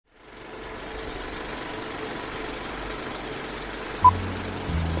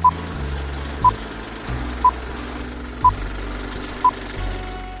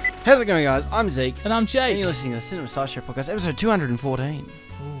How's it going, guys? I'm Zeke. And I'm Jake. And you're listening to the Cinema Sideshow podcast, episode 214.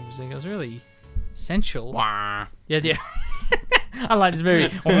 Ooh, Zeke, that was really sensual. Wah. Yeah. I like this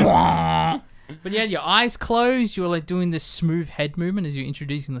movie. Wah. But yeah, your eyes closed. You were like doing this smooth head movement as you're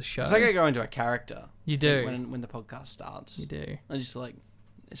introducing the show. It's like I go into a character. You do. When the podcast starts. You do. I just like,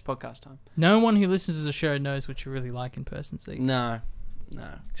 it's podcast time. No one who listens to the show knows what you're really like in person, Zeke. No.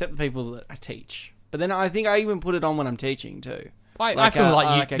 Except the people that I teach. But then I think I even put it on when I'm teaching too. I feel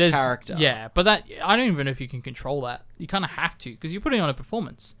like a character. Yeah, but that I don't even know if you can control that. You kind of have to because you're putting on a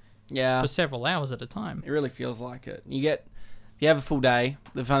performance. Yeah. For several hours at a time. It really feels like it. You have a full day.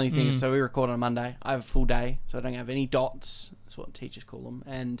 The funny thing is, so we record on a Monday. I have a full day, so I don't have any dots. That's what teachers call them.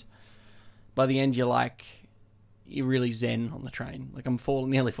 And by the end, you're really zen on the train. Like I'm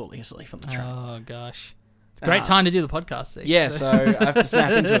nearly falling asleep on the train. Oh gosh, it's a great time to do the podcast. See? Yeah, so I have to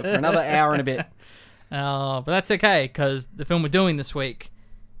snap into it for another hour and a bit. Oh, but that's okay because the film we're doing this week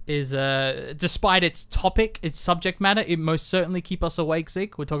is, despite its topic, its subject matter, it most certainly keep us awake.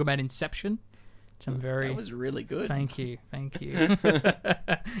 Zeke, we're talking about Inception. That was really good. Thank you. You're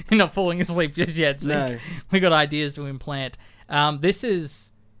not falling asleep just yet, Zeke. No. We got ideas to implant. This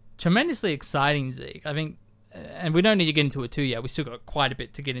is tremendously exciting, Zeke. I think, and we don't need to get into it too yet. We still got quite a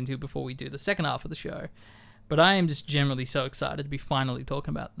bit to get into before we do the second half of the show. But I am just generally so excited to be finally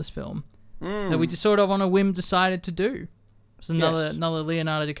talking about this film that we just sort of on a whim decided to do. It's another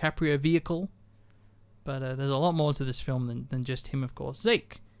Leonardo DiCaprio vehicle, but there's a lot more to this film than just him, of course.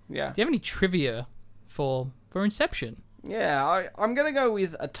 Zeke. Yeah. Do you have any trivia for Inception? Yeah, I'm going to go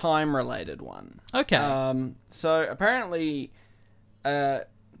with a time-related one. Okay. So apparently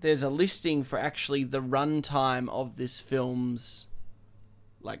there's a listing for actually the runtime of this film's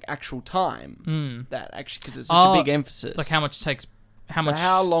actual time. That actually, because it's such a big emphasis. Like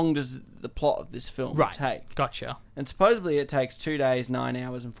how long does the plot of this film take? Gotcha. And supposedly it takes 2 days, 9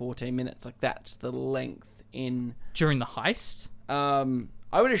 hours, and 14 minutes. Like that's the length in during the heist.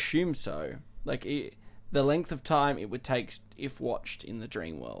 I would assume so. The length of time it would take if watched in the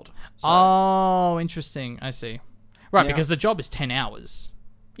dream world. So, oh, interesting. I see. Right, because the job is 10 hours.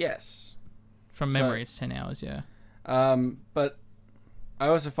 Yes. From memory, it's 10 hours, yeah. But I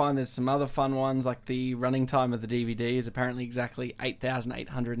also find there's some other fun ones, like the running time of the DVD is apparently exactly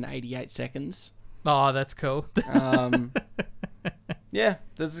 8,888 seconds. Oh, that's cool. Yeah,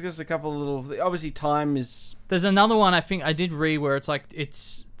 there's just a couple of little... Obviously, time is... There's another one I think I did read where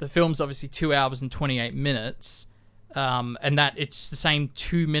it's the film's obviously 2 hours and 28 minutes, and that it's the same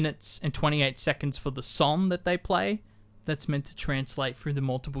 2 minutes and 28 seconds for the song that they play. That's meant to translate through the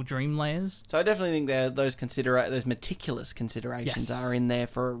multiple dream layers. So I definitely think those meticulous considerations are in there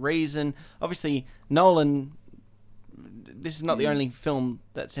for a reason. Obviously, Nolan... This is not the only film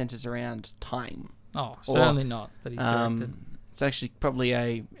that centers around time. Oh, certainly not that he's directed. It's actually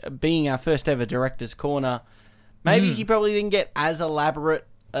probably being our first ever Director's Corner. Maybe he probably didn't get as elaborate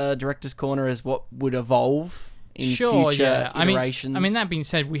a Director's Corner as what would evolve in future iterations. I mean, that being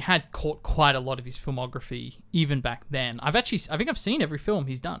said, we had caught quite a lot of his filmography even back then. I think I've seen every film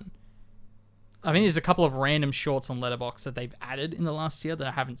he's done. I mean, there's a couple of random shorts on Letterboxd that they've added in the last year that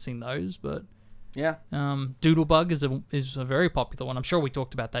I haven't seen those, but yeah. Doodlebug is a very popular one. I'm sure we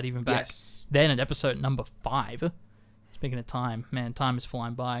talked about that even back then at episode number 5. Speaking of time, man, time is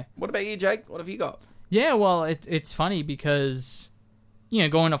flying by. What about you, Jake? What have you got? Yeah, well, it's funny because,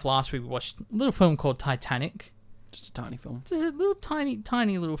 going off last week, we watched a little film called Titanic. Just a tiny film. Just a little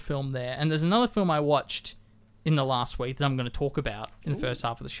tiny little film there. And there's another film I watched in the last week that I'm going to talk about in the first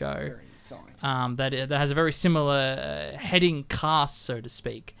half of the show. Very exciting. That has a very similar heading cast, so to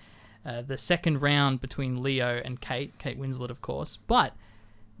speak. The second round between Leo and Kate Winslet, of course. But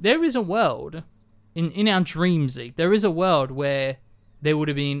there is a world... In our dreams, Zeke, there is a world where there would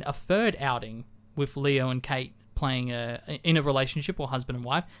have been a third outing with Leo and Kate playing in a relationship or husband and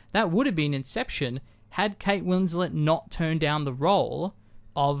wife. That would have been Inception had Kate Winslet not turned down the role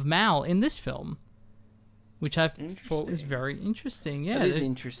of Mal in this film, which I thought was very interesting. Yeah, that is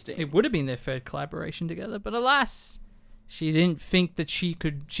interesting. It would have been their third collaboration together, but alas, she didn't think that she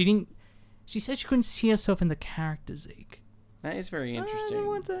could. She said she couldn't see herself in the character, Zeke. That is very interesting.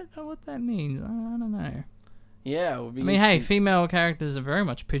 I don't know what that means. I don't know. Yeah, it would be hey, female characters are very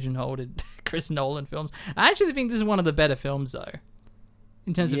much pigeonholed in Chris Nolan films. I actually think this is one of the better films, though,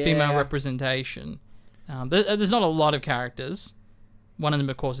 in terms of female representation. There's not a lot of characters. One of them,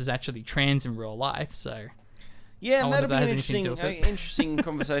 of course, is actually trans in real life, so... Yeah, and that'll be an interesting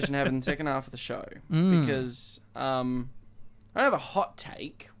conversation to have in the second half of the show, because I don't have a hot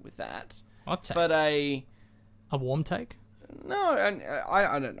take with that. Hot take? But a warm take? No,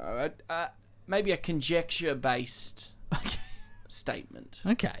 I don't know. Maybe a conjecture-based statement.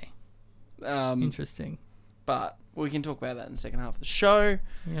 Okay. Interesting. But we can talk about that in the second half of the show.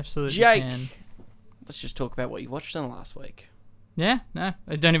 We absolutely Jake, can. let's just talk about what you watched in the last week. Yeah, no.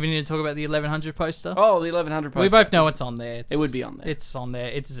 I don't even need to talk about the 1100 poster. Oh, the 1100 poster. We both know it's on there. It would be on there. It's on there.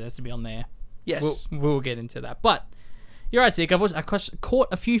 It deserves to be on there. Yes. We'll get into that. But you're right, Zeke. I caught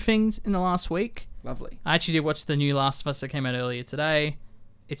a few things in the last week. Lovely. I actually did watch the new Last of Us that came out earlier today.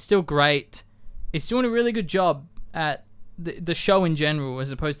 It's still great. It's doing a really good job at the show in general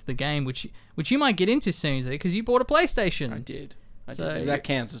as opposed to the game, which you might get into soon, Zeke, because you bought a PlayStation. I did. So that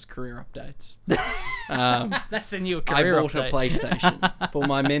counts as career updates. That's a new career I bought update. a PlayStation for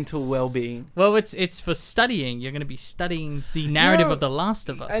my mental well-being. Well, it's for studying. You're going to be studying the narrative of The Last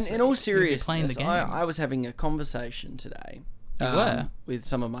of Us. And in all You're gonna be playing the seriousness, game. I was having a conversation today with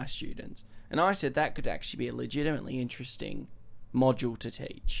some of my students, and I said that could actually be a legitimately interesting module to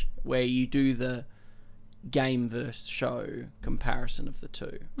teach, where you do the game versus show comparison of the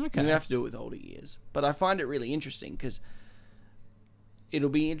two. Okay. You don't have to do it with older years, but I find it really interesting because it'll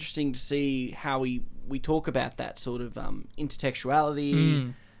be interesting to see how we talk about that sort of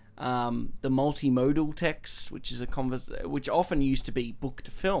intertextuality, the multimodal text, which is which often used to be book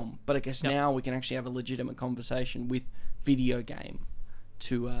to film, but I guess now we can actually have a legitimate conversation with video game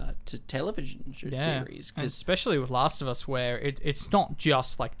to television series, and especially with Last of Us, where it's not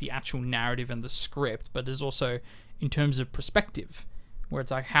just like the actual narrative and the script, but there's also in terms of perspective, where it's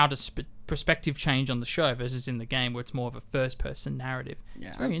like how does perspective change on the show versus in the game, where it's more of a first-person narrative. Yeah,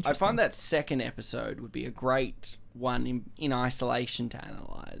 it's very interesting. I find that second episode would be a great one in isolation to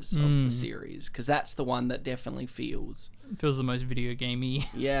analyze of the series, because that's the one that definitely feels the most video gamey.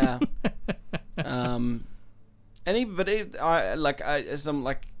 Yeah.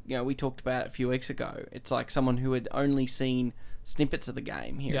 We talked about it a few weeks ago. It's like someone who had only seen snippets of the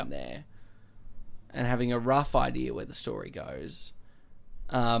game here and there, and having a rough idea where the story goes,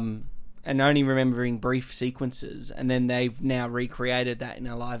 and only remembering brief sequences, and then they've now recreated that in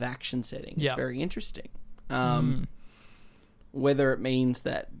a live action setting. It's very interesting. Whether it means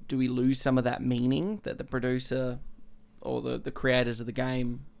that do we lose some of that meaning that the producer or the creators of the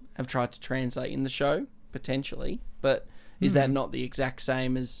game have tried to translate in the show, potentially, but is that not the exact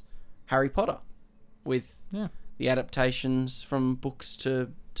same as Harry Potter with the adaptations from books to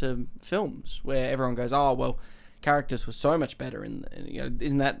films, where everyone goes, oh well, characters were so much better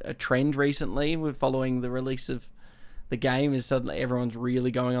isn't that a trend recently with following the release of the game, is suddenly everyone's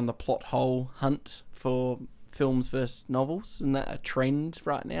really going on the plot hole hunt for films versus novels? Isn't that a trend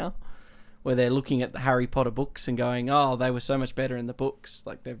right now, where they're looking at the Harry Potter books and going, oh, they were so much better in the books,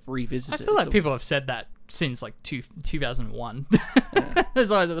 like they've revisited. I feel like people have said that since like 2001.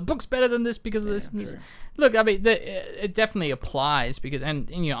 There's always the book's better than this because of this. And this. Look, I mean, it definitely applies because, and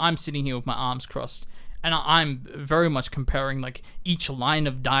I'm sitting here with my arms crossed, and I'm very much comparing like each line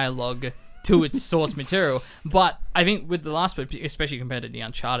of dialogue to its source material. But I think with the last bit, especially compared to the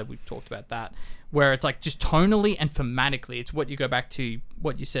Uncharted, we've talked about that, where it's like just tonally and thematically, it's what you go back to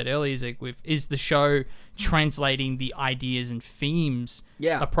what you said earlier, Zeke, with is the show translating the ideas and themes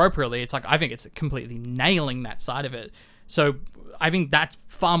appropriately. It's like, I think it's completely nailing that side of it. So I think that's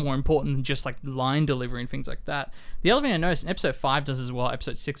far more important than just like line delivery and things like that. The other thing I noticed, and episode 5 does as well,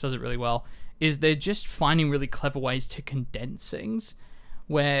 episode 6 does it really well, is they're just finding really clever ways to condense things,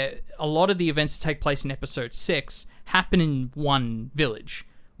 where a lot of the events that take place in episode 6 happen in one village,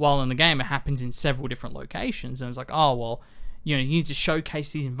 while in the game it happens in several different locations. And it's like, oh, well, you need to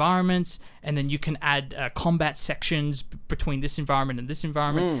showcase these environments, and then you can add combat sections between this environment and this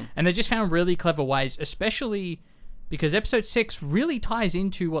environment. And they just found really clever ways, especially because episode 6 really ties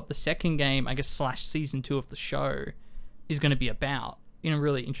into what the second game, I guess, / season 2 of the show is going to be about in a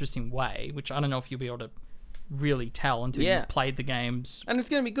really interesting way, which I don't know if you'll be able to really tell until you've played the games. And it's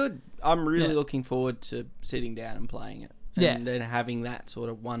going to be good. I'm really looking forward to sitting down and playing it. And then having that sort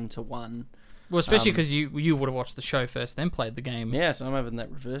of one-to-one. Well, especially because you would have watched the show first, then played the game. Yeah, so I'm having that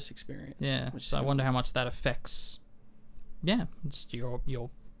reverse experience. Yeah, so I wonder how much that affects, just your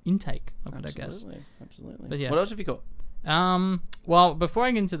intake of it, I guess. Absolutely. But what else have you got? Well, before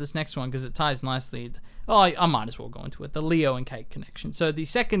I get into this next one, because it ties nicely, I might as well go into it. The Leo and Kate connection. So the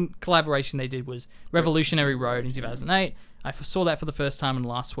second collaboration they did was Revolutionary Road in 2008. I saw that for the first time in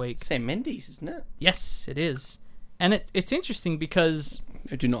last week. Sam Mendes, isn't it? Yes, it is. And it's interesting because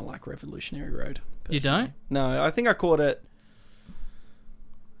I do not like Revolutionary Road. Personally. You don't? No, I think I caught it.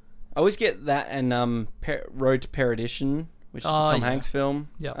 I always get that and Road to Perdition, which is the Tom Hanks film.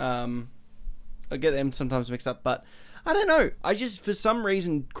 Yep. I get them sometimes mixed up, but I don't know. I just, for some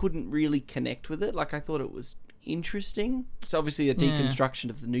reason, couldn't really connect with it. Like, I thought it was interesting. It's obviously a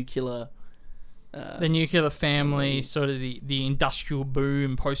deconstruction of the nuclear The nuclear family, sort of the industrial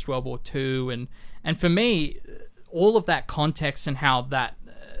boom post World War II, and for me, all of that context and how that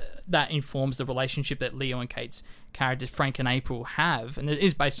informs the relationship that Leo and Kate's characters, Frank and April, have, and it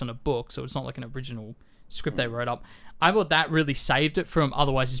is based on a book, so it's not like an original script they wrote up. I thought that really saved it from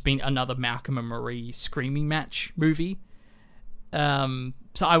otherwise just being another Malcolm and Marie screaming match movie.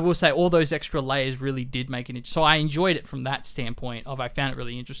 So I will say all those extra layers really did make it. So I enjoyed it from that standpoint I found it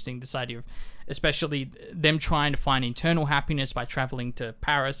really interesting, this idea of especially them trying to find internal happiness by traveling to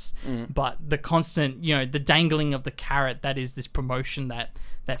Paris, but the constant, the dangling of the carrot that is this promotion that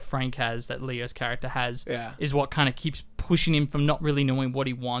Frank has, that Leo's character has, is what kind of keeps pushing him from not really knowing what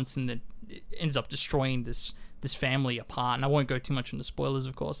he wants, and that it ends up destroying this family apart. And I won't go too much into spoilers,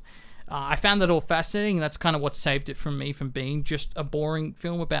 of course. I found that all fascinating, and that's kind of what saved it from me from being just a boring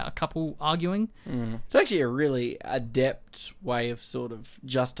film about a couple arguing. It's actually a really adept way of sort of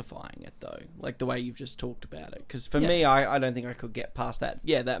justifying it, though, like the way you've just talked about it. Because for me, I don't think I could get past that.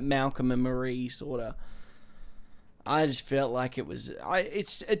 Yeah, that Malcolm and Marie sort of... I just felt like it was...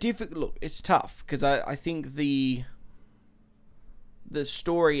 It's a difficult... Look, it's tough, because I think the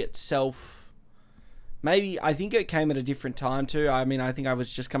story itself... Maybe, I think it came at a different time too. I mean, I think I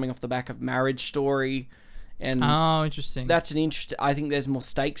was just coming off the back of Marriage Story. And interesting. That's an interesting... I think there's more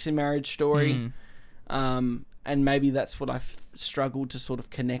stakes in Marriage Story. And maybe that's what I've struggled to sort of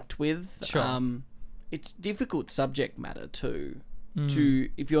connect with. Sure. It's difficult subject matter too.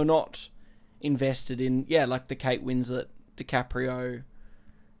 If you're not invested in, like the Kate Winslet, DiCaprio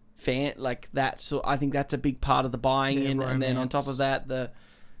fan, like that. So I think that's a big part of the buying in. Romance. And then on top of that, the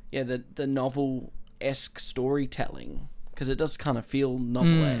novel-esque storytelling, because it does kind of feel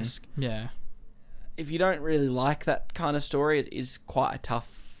novel-esque. Yeah. If you don't really like that kind of story, it is quite a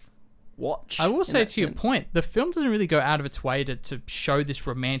tough watch. I will say, to your point, the film doesn't really go out of its way to show this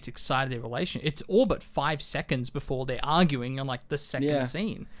romantic side of their relation. It's all but 5 seconds before they're arguing on like the second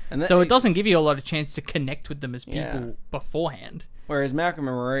scene. And so it doesn't give you a lot of chance to connect with them as people beforehand. Whereas Malcolm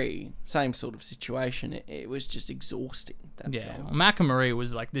and Marie, same sort of situation. It was just exhausting. That film. Well, Malcolm and Marie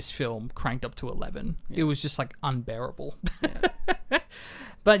was like this film cranked up to 11. It was just like unbearable.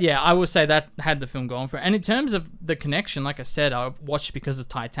 But yeah, I will say that had the film going for it. And in terms of the connection, like I said, I watched because of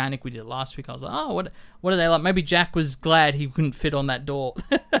Titanic. We did it last week. I was like, oh, what are they like? Maybe Jack was glad he couldn't fit on that door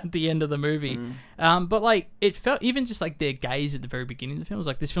at the end of the movie. But like, it felt, even just like their gaze at the very beginning of the film, was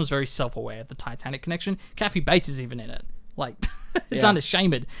like, this film's very self-aware of the Titanic connection. Kathy Bates is even in it. Like, it's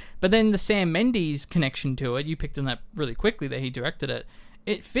unashamed. But then the Sam Mendes connection to it, you picked on that really quickly that he directed it.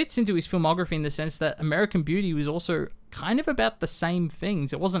 It fits into his filmography in the sense that American Beauty was also kind of about the same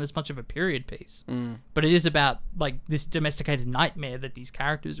things. It wasn't as much of a period piece, but it is about like this domesticated nightmare that these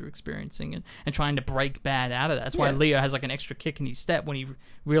characters are experiencing and trying to break bad out of that. That's why Leo has like an extra kick in his step when he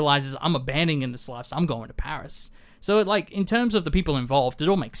realizes, I'm abandoning this life, so I'm going to Paris. So like, in terms of the people involved, it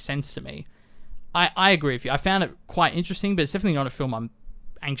all makes sense to me. I agree with you. I found it quite interesting, but it's definitely not a film I'm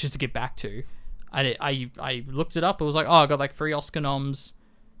anxious to get back to. I looked it up. It was like, I got like 3 Oscar noms.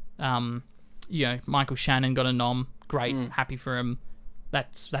 Michael Shannon got a nom. Great, happy for him.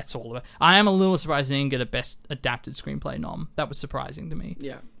 That's all of it. I am a little surprised he didn't get a Best Adapted Screenplay nom. That was surprising to me.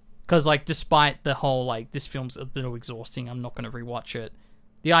 Yeah. Because like, despite the whole like, this film's a little exhausting, I'm not going to rewatch it.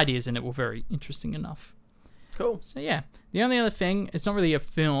 The ideas in it were very interesting enough. Cool. So yeah, the only other thing, it's not really a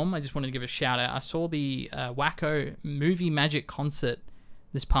film, I just wanted to give a shout out. I saw the Wacko Movie Magic concert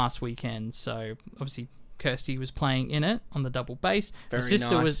this past weekend. So obviously Kirsty was playing in it on the double bass. Very her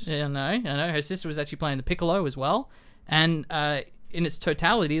sister nice. I know. Her sister was actually playing the piccolo as well. And in its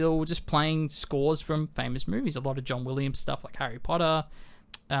totality, they were just playing scores from famous movies. A lot of John Williams stuff like Harry Potter.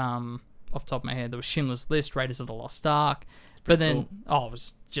 Off the top of my head, there was Schindler's List, Raiders of the Lost Ark. But then,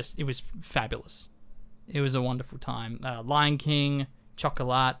 it was fabulous. It was a wonderful time. Lion King,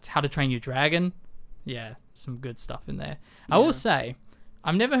 Chocolat, How to Train Your Dragon. Yeah, some good stuff in there. Yeah. I will say,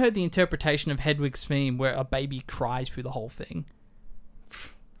 I've never heard the interpretation of Hedwig's theme where a baby cries through the whole thing.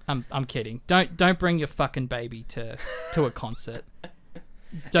 I'm kidding. Don't bring your fucking baby to a concert.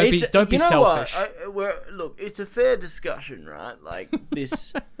 Don't be selfish. Look, it's a fair discussion, right? Like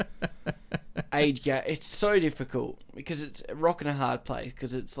this age gap. It's so difficult because it's a rock and a hard place.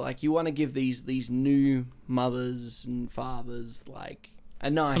 Because it's like you want to give these new mothers and fathers like a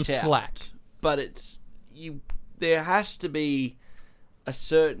night some out, slack, but there has to be a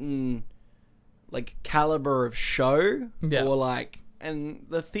certain like caliber of show, or like, and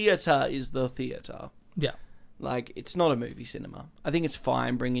the theater is the theater. Yeah. Like, it's not a movie cinema. I think it's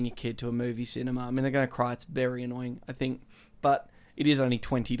fine bringing your kid to a movie cinema. I mean, they're going to cry. It's very annoying, I think. But it is only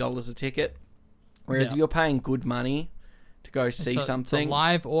 $20 a ticket. Whereas if you're paying good money to go see something... It's a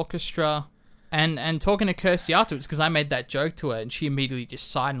live orchestra. And talking to Kirsty afterwards, because I made that joke to her, and she immediately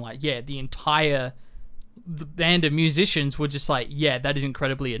just sighed and like, yeah, the entire band of musicians were just like, yeah, that is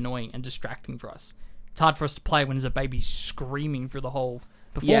incredibly annoying and distracting for us. It's hard for us to play when there's a baby screaming through the whole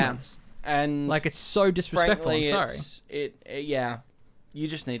performance. Yeah. And like, it's so disrespectful. Frankly, I'm sorry. Yeah, you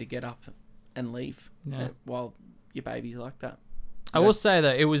just need to get up and leave while your baby's like that. I will say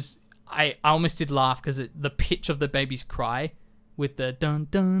though, it was I almost did laugh because the pitch of the baby's cry with the dun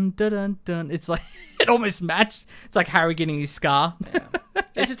dun dun dun dun, it's like it almost matched. It's like Harry getting his scar. Yeah.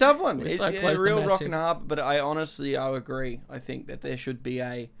 It's a tough one. It's so a real rock and hard. But I agree. I think that there should be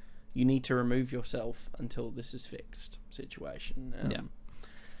you need to remove yourself until this is fixed situation.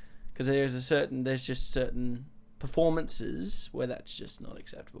 Because there's just certain performances where that's just not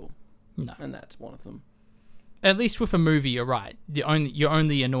acceptable. No, and that's one of them. At least with a movie, you're right. You're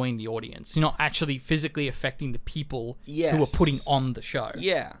only annoying the audience. You're not actually physically affecting the people who are putting on the show.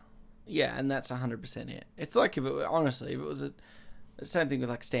 Yeah, and that's 100% it. It's like if it was the same thing with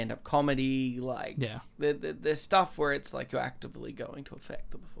like stand-up comedy, like there's stuff where it's like you're actively going to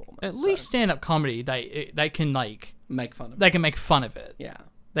affect the performance. At least stand-up comedy, they can like make fun of it. They can make fun of it. Yeah,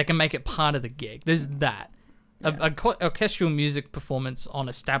 they can make it part of the gig. There's that. Yeah. Orchestral music performance on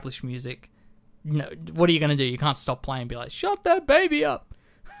established music. No, what are you going to do? You can't stop playing and be like, shut that baby up.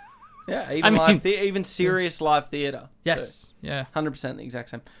 Yeah, even serious live theatre. Yes, too. Yeah. 100% the exact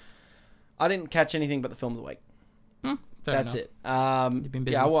same. I didn't catch anything but the film of the week. That's it. You've been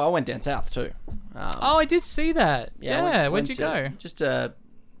busy. Yeah, well, I went down south too. I did see that. Yeah, where'd you go? Just a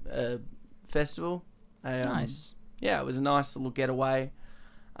festival. Nice. Yeah, it was a nice little getaway.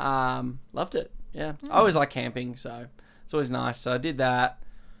 Loved it. Yeah. I always like camping, so it's always nice. So I did that.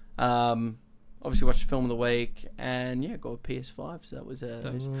 Obviously watched the film of the week, and got a PS5, so that was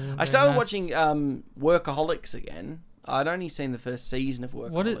I started watching Workaholics again. I'd only seen the first season of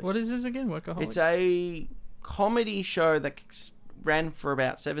Workaholics. What is this again, Workaholics? It's a comedy show that ran for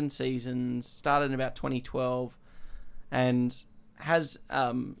about 7 seasons, started in about 2012, and has,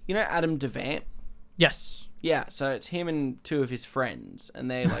 Adam Devant? Yes. Yeah, so it's him and 2 of his friends,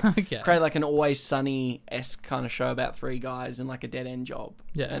 and they create like an Always Sunny-esque kind of show about 3 guys in like a dead-end job.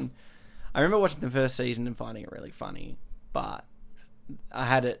 Yeah. And I remember watching the first season and finding it really funny, but I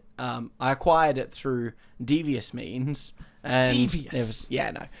had it. I acquired it through devious means. And devious? No.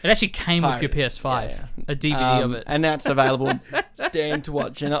 It actually came with your PS5, a DVD of it, and that's available. Stand to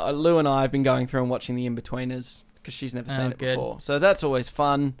watch. And Lou and I have been going through and watching The In-Betweeners because she's never seen it before, so that's always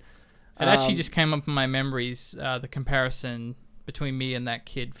fun. It actually just came up in my memories. The comparison between me and that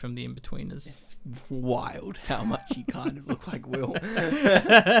kid from The In-Betweeners. It's wild how much you kind of look like Will.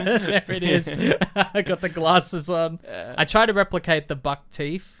 There it is. I got the glasses on. I try to replicate the buck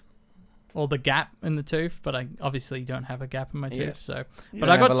teeth or the gap in the tooth, but I obviously don't have a gap in my tooth. So, but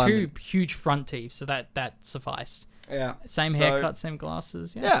I got 2 huge front teeth, so that sufficed. Yeah, same haircut, same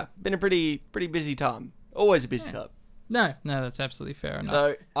glasses. Yeah, been a pretty busy time. Always a busy time. No, that's absolutely fair enough.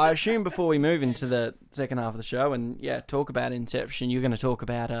 So I assume before we move into the second half of the show and talk about Inception, you're going to talk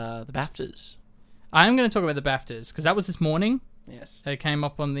about the BAFTAs. I am going to talk about the BAFTAs because that was this morning. Yes. It came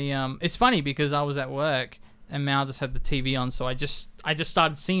up on the... It's funny because I was at work and Mal just had the TV on, so I just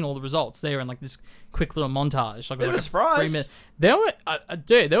started seeing all the results there in like this quick little montage. Like, it was a surprise. There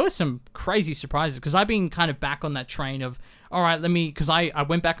were some crazy surprises because I've been kind of back on that train of, all right, because I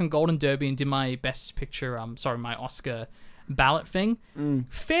went back on Golden Derby and did my Best Picture, my Oscar ballot thing.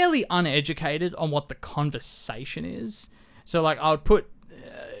 Fairly uneducated on what the conversation is. So like I would put...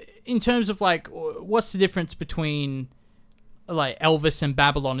 in terms of like, what's the difference between like Elvis and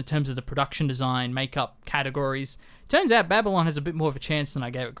Babylon in terms of the production design, makeup categories? Turns out Babylon has a bit more of a chance than I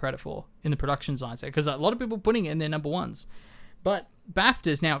gave it credit for in the production design set because a lot of people are putting it in their number ones. But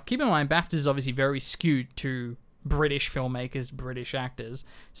BAFTAs, now keep in mind, BAFTAs is obviously very skewed to British filmmakers, British actors.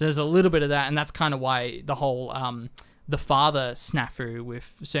 So there's a little bit of that, and that's kind of why the whole The Father snafu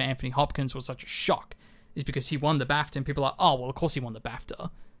with Sir Anthony Hopkins was such a shock, is because he won the BAFTA and people are like, oh, well, of course he won the BAFTA.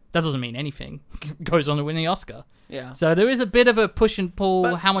 That doesn't mean anything. Goes on to win the Oscar. Yeah. So there is a bit of a push and pull.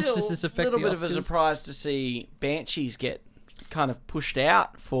 But how much does this affect the Oscars? A little bit of a surprise to see Banshees get kind of pushed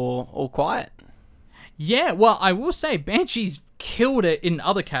out for All Quiet. Yeah, well, I will say Banshees killed it in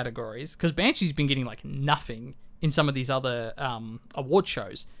other categories because Banshee's been getting like nothing in some of these other award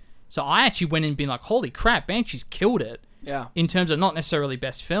shows. So I actually went in being like, holy crap, Banshees killed it. Yeah. In terms of not necessarily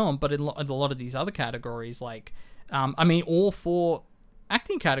best film, but in a lot of these other categories, like, all 4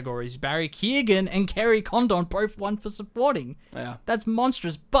 acting categories, Barry Keoghan and Kerry Condon both won for supporting. Yeah. That's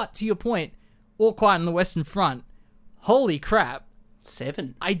monstrous. But to your point, All Quiet on the Western Front, holy crap.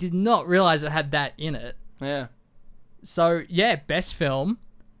 7. I did not realize it had that in it. Yeah. So, yeah, best film,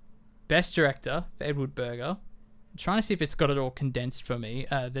 Best Director for Edward Berger. I'm trying to see if it's got it all condensed for me.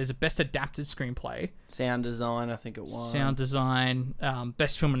 There's a Best Adapted Screenplay. Sound Design, I think it was. Sound Design.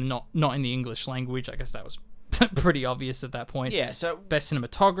 Best Film and not in the English language. I guess that was pretty obvious at that point. Yeah, so... Best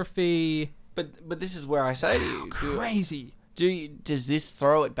Cinematography. But this is where I say to you... Crazy. Does this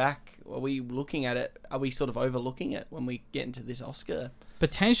throw it back? Are we looking at it? Are we sort of overlooking it when we get into this Oscar?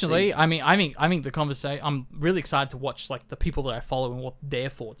 Potentially. season? I mean, the conversation. I'm really excited to watch like the people that I follow and what their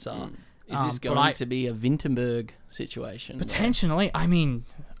thoughts are. Is this going to be a Vinterberg situation? Potentially. I mean,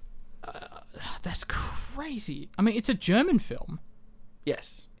 that's crazy. I mean, it's a German film.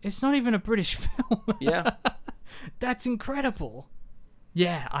 Yes. It's not even a British film. Yeah. That's incredible.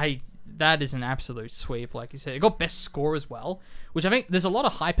 Yeah, that is an absolute sweep, like you said. It got Best Score as well, which I think there's a lot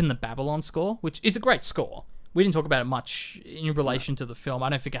of hype in the Babylon score, which is a great score. We didn't talk about it much in relation to the film. I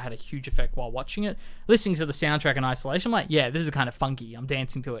don't think it had a huge effect while watching it. Listening to the soundtrack in isolation, I'm like, yeah, this is kind of funky. I'm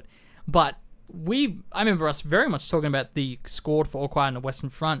dancing to it. But I remember us very much talking about the score for All Quiet on the Western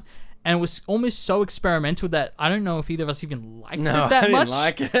Front, and it was almost so experimental that I don't know if either of us even liked it that much. No,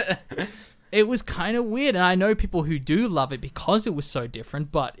 I didn't like it. It was kind of weird, and I know people who do love it because it was so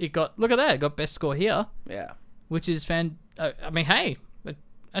different, but it got Best Score here. Yeah. Which is I mean, hey,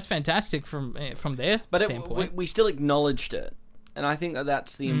 that's fantastic from their standpoint. We still acknowledged it. And I think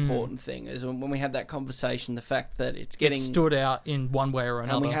that's the important thing, is when we had that conversation, the fact that it stood out in one way or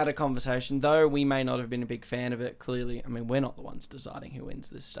another. And we had a conversation, though we may not have been a big fan of it, clearly. I mean, we're not the ones deciding who wins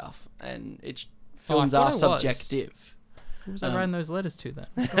this stuff. And films are subjective. Who was I writing those letters to then?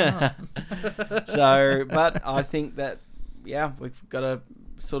 What's going on? But I think that, yeah, we've got to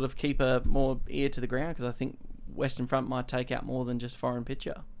sort of keep a more ear to the ground, because I think Western Front might take out more than just Foreign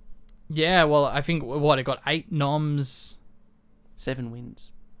Picture. Yeah, well, I think, it got 8 noms... 7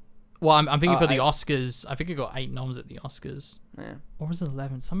 wins. Well, I'm thinking for the Oscars. I think it got 8 noms at the Oscars. Yeah. Or was it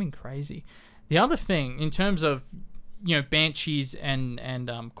 11? Something crazy. The other thing, in terms of, Banshees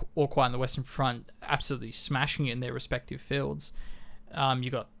and All Quiet on the Western Front absolutely smashing it in their respective fields, you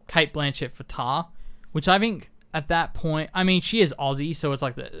got Cate Blanchett for Tar, which I think at that point, I mean, she is Aussie, so it's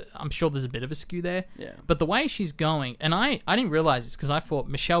like, I'm sure there's a bit of a skew there. Yeah. But the way she's going, and I didn't realize this because I thought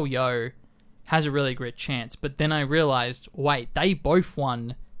Michelle Yeoh has a really great chance, but then I realized, wait, they both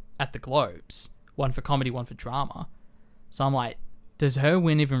won at the Globes, one for comedy, one for drama. So I'm like, does her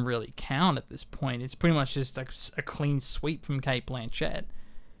win even really count at this point? It's pretty much just a clean sweep from Cate Blanchett,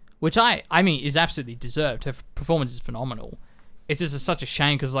 which I mean is absolutely deserved. Her performance is phenomenal. It's just such a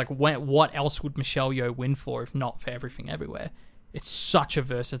shame because what else would Michelle Yeoh win for if not for Everything Everywhere? It's such a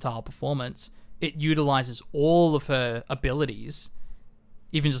versatile performance. It utilizes all of her abilities.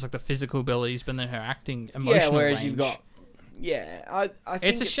 Even just like the physical abilities, but then her acting, emotional whereas range. you've got... Yeah, I think...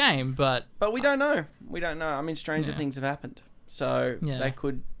 It's a shame, but... But we don't know. We don't know. I mean, stranger things have happened. So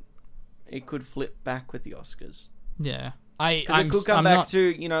it could flip back with the Oscars. Yeah. It could come back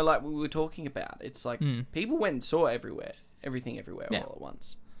to, like we were talking about. It's like people went and saw Everything Everywhere all at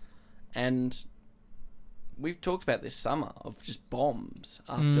once. And we've talked about this summer of just bombs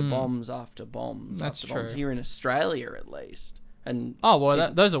after bombs after bombs. That's after true. Bombs, here in Australia at least. And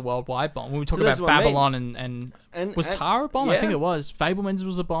those are worldwide bombs. When we talk about Babylon and was Tar a bomb? Yeah. I think it was. Fabelmans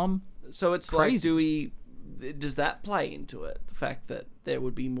was a bomb. So it's crazy. Like, does that play into it? The fact that there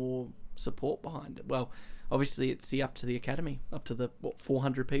would be more support behind it? Well, obviously it's up to the Academy, up to the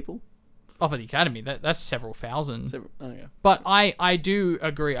 400 people. Oh, for the Academy, that's several thousand. Yeah. But I do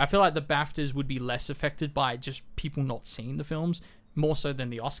agree. I feel like the BAFTAs would be less affected by just people not seeing the films, more so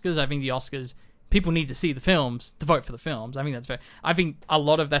than the Oscars. I think the Oscars, people need to see the films to vote for the films. I think that's fair. I think a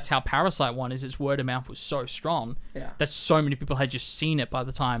lot of that's how Parasite won, is its word of mouth was so strong that so many people had just seen it by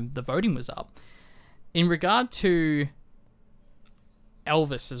the time the voting was up. In regard to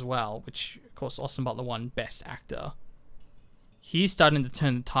Elvis as well, which of course Austin Butler won Best Actor, he's starting to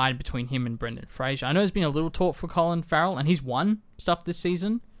turn the tide between him and Brendan Fraser. I know there's been a little talk for Colin Farrell, and he's won stuff this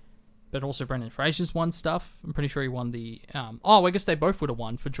season, but also Brendan Fraser's won stuff. I'm pretty sure he won the... I guess they both would have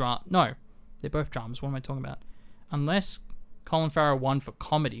won for drama. No, they're both dramas. What am I talking about? Unless Colin Farrell won for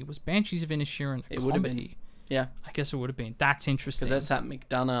comedy. Was Banshees of Inisherin a comedy? Would have been. Yeah. I guess it would have been. That's interesting. Because that's that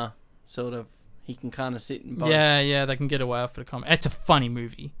McDonough sort of... He can kind of sit in both. Yeah, they can get away off the comedy. It's a funny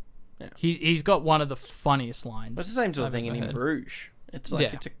movie. Yeah. He's got one of the funniest lines. But it's the same sort of thing in Bruges. It's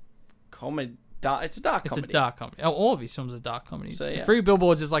like it's a comedy. It's a dark comedy. It's a dark comedy. All of his films are dark comedies. So, yeah. Three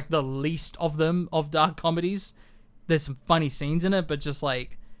Billboards is like the least of them of dark comedies. There's some funny scenes in it, but just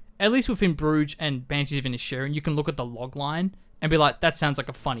like at least within Bruges and Banshees of Inisherin, you can look at the log line and be like, that sounds like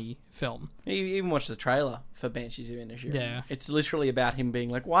a funny film. You even watch the trailer for Banshees of Inisherin. Yeah. It's literally about him being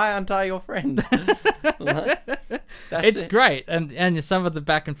like, why aren't I your friend? It's great. And some of the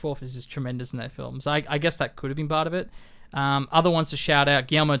back and forth is just tremendous in that film. So I guess that could have been part of it. Other ones to shout out,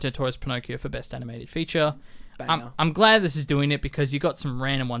 Guillermo del Toro's Pinocchio for Best Animated Feature. I'm glad this is doing it because you got some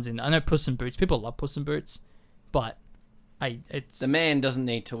random ones in there. I know Puss in Boots. People love Puss in Boots. But it's... The man doesn't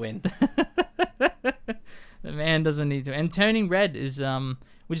need to win. The man doesn't need to. And Turning Red is...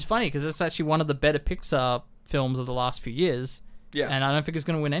 which is funny because it's actually one of the better Pixar films of the last few years. Yeah. And I don't think it's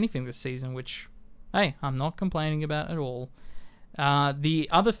going to win anything this season, which, hey, I'm not complaining about at all. The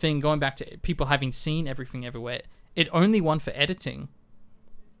other thing, going back to people having seen Everything Everywhere, it only won for editing,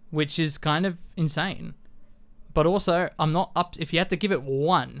 which is kind of insane. But also, I'm not up... If you had to give it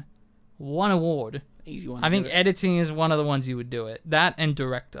one award, easy one. I think editing is one of the ones you would do it. That and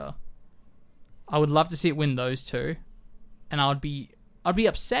director. I would love to see it win those two. And I'd be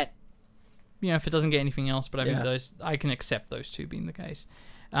upset, if it doesn't get anything else, but I think I can accept those two being the case.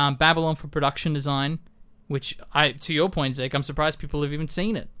 Babylon for production design, which to your point, Zeke, I'm surprised people have even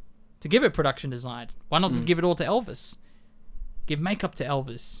seen it. To give it production design, why not just give it all to Elvis? Give makeup to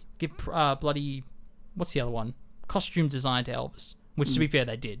Elvis. Give bloody, what's the other one? Costume design to Elvis. Which, to be fair,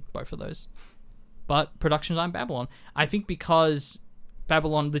 they did both of those. But production design, Babylon. I think because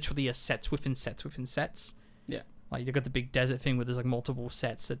Babylon literally is sets within sets within sets. Yeah. Like, they've got the big desert thing where there's, like, multiple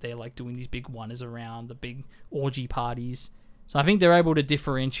sets that they're, like, doing these big wonders around, the big orgy parties. So I think they're able to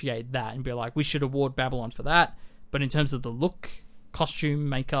differentiate that and be like, we should award Babylon for that. But in terms of the look, costume,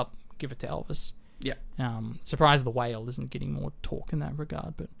 makeup, give it to Elvis. Yeah. Surprised The Whale isn't getting more talk in that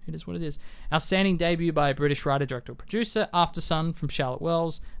regard, but it is what it is. Outstanding debut by a British writer, director, producer, After Sun from Charlotte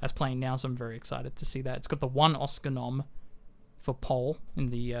Wells. That's playing now, so I'm very excited to see that. It's got the one Oscar nom for Paul in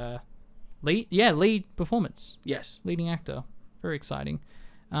the lead performance. Yes. Leading actor. Very exciting.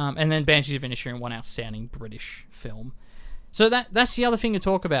 And then Banshees of Inisherin, one outstanding British film. So that's the other thing to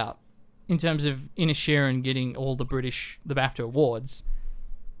talk about in terms of Inisherin getting all the BAFTA awards.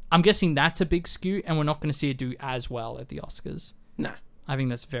 I'm guessing that's a big skew, and we're not going to see it do as well at the Oscars. No. I think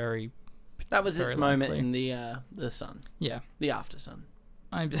that's very... That was its moment likely. in the sun. Yeah. The after sun.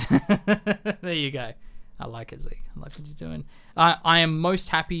 There you go. I like it, Zeke. I like what you're doing. I am most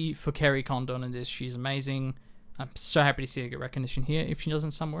happy for Kerry Condon in this. She's amazing. I'm so happy to see her get recognition here if she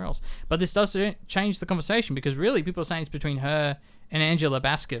doesn't somewhere else. But this does change the conversation because really people are saying it's between her and Angela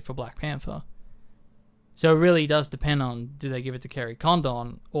Bassett for Black Panther. So it really does depend on, do they give it to Kerry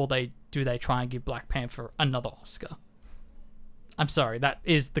Condon or do they try and give Black Panther another Oscar? I'm sorry, that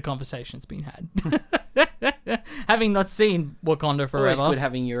is the conversation that's been had. Having not seen Wakanda Forever. Always good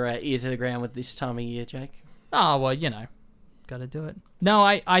having your ear to the ground with this time of year, Jake. Oh, well, gotta do it. No,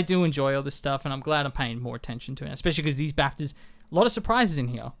 I do enjoy all this stuff, and I'm glad I'm paying more attention to it, especially because these BAFTAs, a lot of surprises in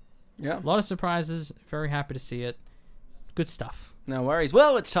here. Yeah. A lot of surprises. Very happy to see it. Good stuff. No worries.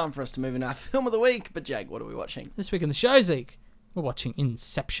 Well, it's time for us to move into our film of the week. But, Jake, what are we watching? This week in the show, Zeke, we're watching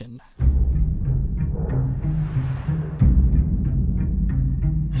Inception.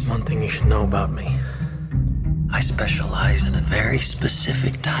 There's one thing you should know about me. I specialize in a very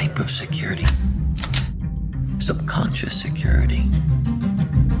specific type of security. Subconscious security.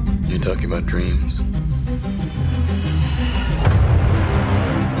 You talking about dreams?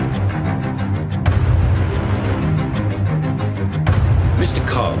 Mr.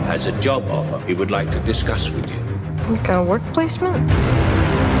 Cobb has a job offer he would like to discuss with you. Like a work placement?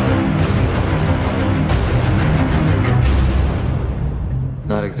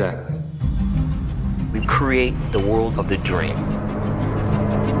 Not exactly. We create the world of the dream.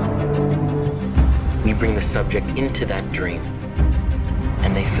 We bring the subject into that dream,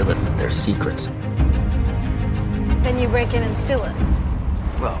 and they fill it with their secrets. Then you break in and steal it.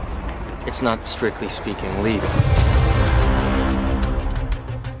 Well, it's not strictly speaking legal.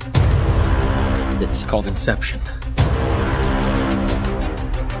 It's called Inception.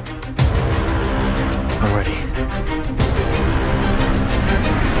 I'm ready.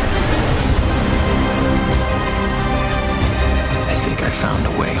 I think I found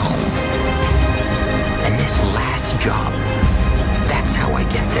a way home. And this last job, that's how I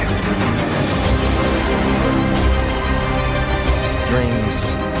get there.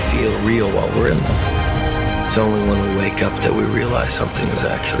 Dreams feel real while we're in them. It's only when we wake up that we realize something is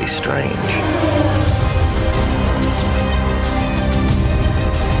actually strange.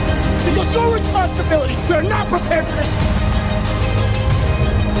 This was your responsibility. We're not prepared for this.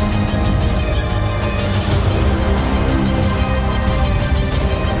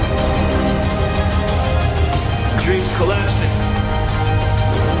 The dream's collapsing.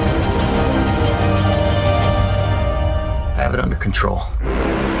 That have it under control.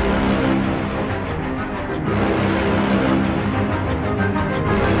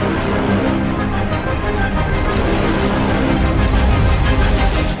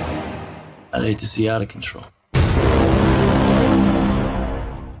 I'd hate to see out of control.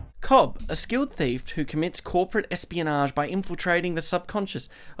 Cobb, a skilled thief who commits corporate espionage by infiltrating the subconscious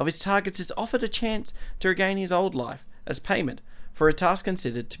of his targets, is offered a chance to regain his old life as payment for a task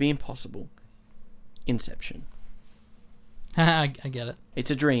considered to be impossible. Inception. I get it.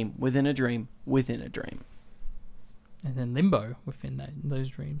 It's a dream within a dream within a dream. And then limbo within those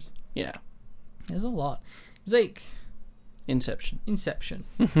dreams. Yeah. There's a lot. Zeke. Inception.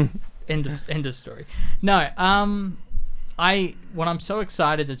 End of story. No, what I'm so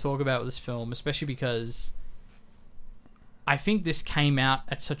excited to talk about with this film, especially because I think this came out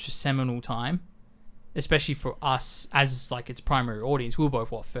at such a seminal time, especially for us as like its primary audience. We were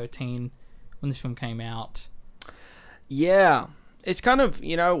both 13 when this film came out. Yeah, it's kind of,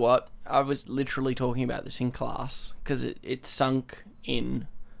 you know what, I was literally talking about this in class because it sunk in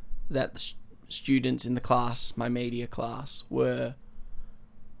that the students in the class, my media class, were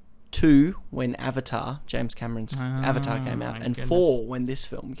 2 when James Cameron's Avatar came out, and 4 when this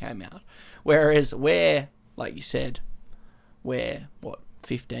film came out. Whereas we're, like you said, we're,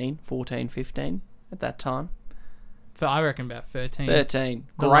 14, 15 at that time? I reckon about 13. 13.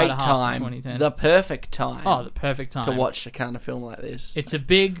 The Great latter half of time. 2010. The perfect time. Oh, the perfect time. To watch a kind of film like this. It's a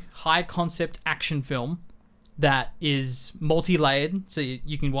big, high-concept action film that is multi-layered, so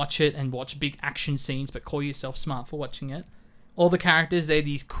you can watch it and watch big action scenes, but call yourself smart for watching it. All the characters, they're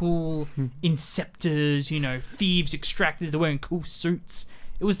these cool inceptors, thieves, extractors, they're wearing cool suits.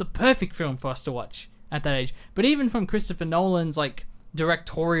 It was the perfect film for us to watch at that age. But even from Christopher Nolan's,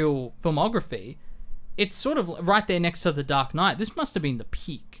 directorial filmography, it's sort of right there next to The Dark Knight. This must have been the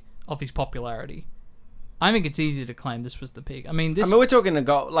peak of his popularity. I think it's easy to claim this was the peak. We're talking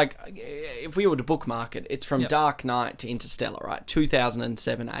if we were to bookmark it, it's from Dark Knight to Interstellar, right?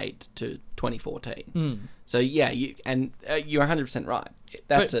 2007-8 to 2014. So yeah, you're 100% right.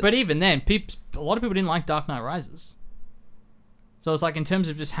 But even then, a lot of people didn't like Dark Knight Rises. So it's in terms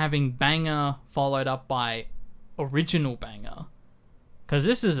of just having banger followed up by original banger, because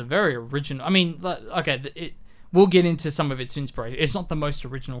this is a very original. We'll get into some of its inspiration. It's not the most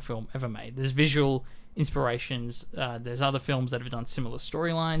original film ever made. There's visual inspirations. There's other films that have done similar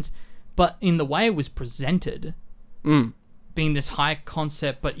storylines, but in the way it was presented, being this high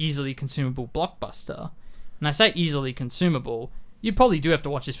concept but easily consumable blockbuster, and I say easily consumable, you probably do have to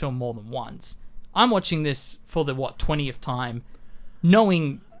watch this film more than once. I'm watching this for the 20th time,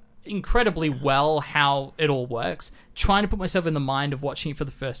 knowing incredibly well how it all works, trying to put myself in the mind of watching it for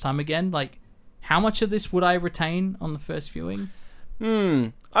the first time again. How much of this would I retain on the first viewing?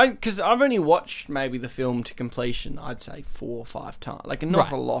 Because I've only watched maybe the film to completion, I'd say 4 or 5 times.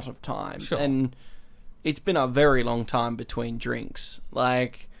 Not a lot of times. Sure. And it's been a very long time between drinks. I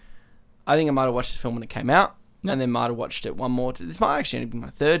think I might have watched this film when it came out, and then might have watched it one more. This might actually be my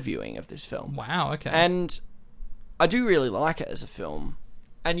 3rd viewing of this film. Wow, okay. And I do really like it as a film.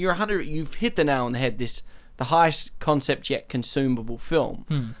 And you've hit the nail on the head, the highest concept yet consumable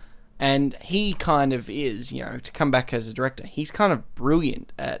film. And he kind of is, to come back as a director, he's kind of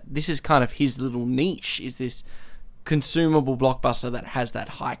brilliant at, this is kind of his little niche, is this consumable blockbuster that has that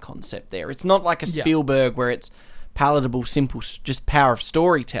high concept there. It's not like a Spielberg where it's palatable, simple, just power of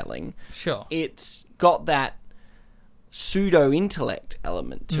storytelling. Sure. It's got that pseudo-intellect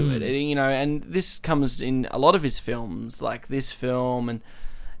element to it, and this comes in a lot of his films, like this film, and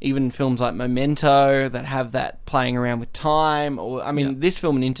even films like Memento that have that playing around with time. Or this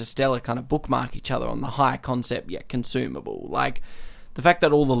film and Interstellar kind of bookmark each other on the high concept yet consumable. The fact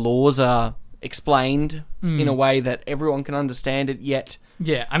that all the laws are explained in a way that everyone can understand it, yet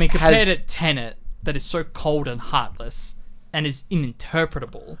compared to Tenet, that is so cold and heartless and is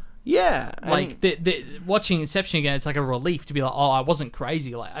ininterpretable. Yeah. Watching Inception again, it's like a relief to be like, oh, I wasn't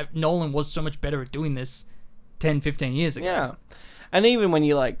crazy. Nolan was so much better at doing this 10, 15 years ago. Yeah. And even when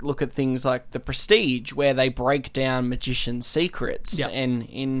you look at things like The Prestige, where they break down magicians' secrets and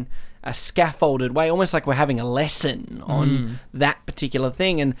in a scaffolded way, almost like we're having a lesson on that particular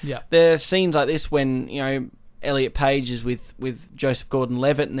thing. And there are scenes like this when Elliot Page is with Joseph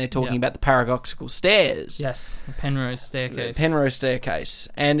Gordon-Levitt, and they're talking about the paradoxical stairs. Yes, the Penrose Staircase. The Penrose Staircase.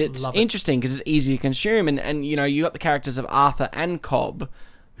 And it's interesting because it's easy to consume. And you got the characters of Arthur and Cobb,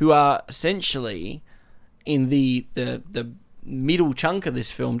 who are essentially in the middle chunk of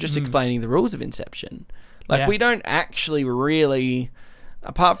this film just explaining the rules of Inception. We don't actually really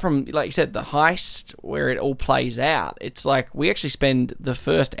apart from, like you said, the heist where it all plays out, it's like we actually spend the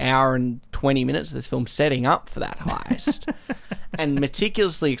first hour and 20 minutes of this film setting up for that heist and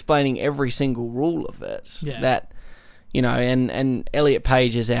meticulously explaining every single rule of it. Yeah. That, you know, and Elliot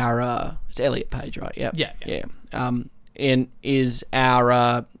Page is our... it's Elliot Page, right? Yep. Yeah. And is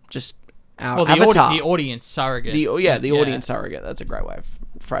our... just our Well, avatar. the audience surrogate. The audience surrogate. That's a great way of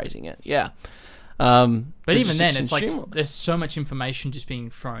phrasing it. Yeah. But even then, it's like there's so much information just being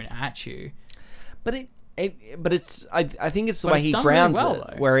thrown at you. But it's I think it's the But way it's he done grounds really well,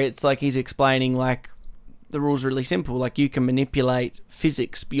 it, though. where it's like he's explaining like the rules are really simple. Like you can manipulate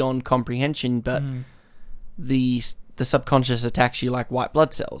physics beyond comprehension, but the subconscious attacks you like white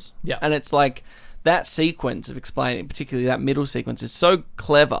blood cells. Yeah. And it's like that sequence of explaining, particularly that middle sequence, is so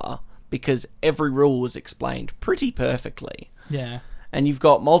clever because every rule was explained pretty perfectly. Yeah. And you've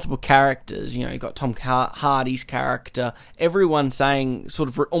got multiple characters, you know, you've got Tom Hardy's character, everyone saying, sort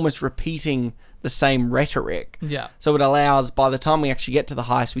of almost repeating the same rhetoric. Yeah. So it allows, by the time we actually get to the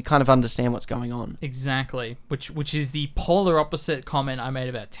heist, we kind of understand what's going on. Exactly. Which is the polar opposite comment I made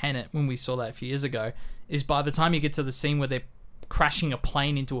about Tenet when we saw that a few years ago, is by the time you get to the scene where they're crashing a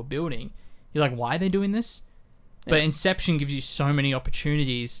plane into a building, you're like, why are they doing this? Yeah. But Inception gives you so many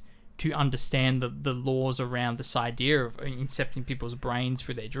opportunities to understand the laws around this idea of incepting people's brains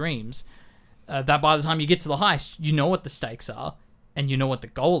through their dreams, that by the time you get to the heist, you know what the stakes are, and you know what the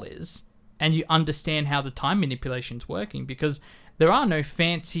goal is, and you understand how the time manipulation's working, because there are no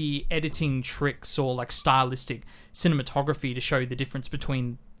fancy editing tricks or like stylistic cinematography to show you the difference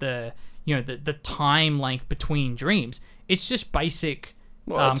between the time length between dreams. It's just basic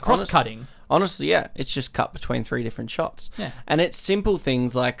cross-cutting. Honestly, yeah, it's just cut between 3 different shots. Yeah. And it's simple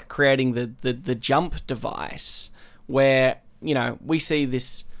things like creating the jump device where, you know, we see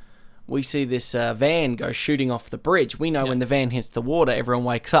this van go shooting off the bridge. We know when the van hits the water, everyone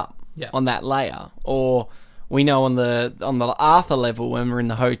wakes up on that layer. Or we know on the Arthur level when we're in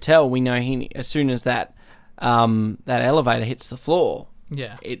the hotel, we know as soon as that elevator hits the floor,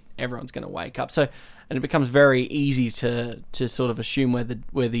 everyone's going to wake up. So. And it becomes very easy to sort of assume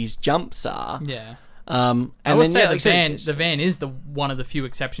where these jumps are. Yeah. And I will say the van is one of the few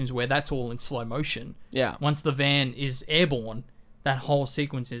exceptions where that's all in slow motion. Yeah. Once the van is airborne, that whole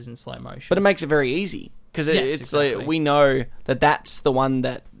sequence is in slow motion. But it makes it very easy because exactly. like we know that's the one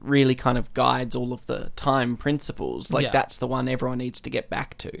that really kind of guides all of the time principles. Like that's the one everyone needs to get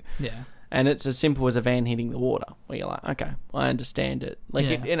back to. Yeah. And it's as simple as a van hitting the water, where you're like, okay, I understand it. Like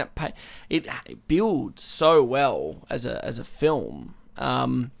it builds so well as a film.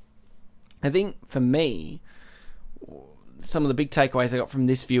 I think for me, some of the big takeaways I got from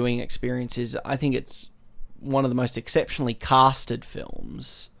this viewing experience is I think it's one of the most exceptionally casted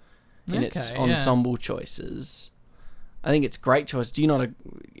films in its ensemble choices. I think it's great choice. Do you not?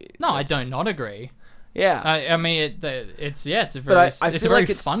 No, I don't not agree. Yeah, I mean it's a very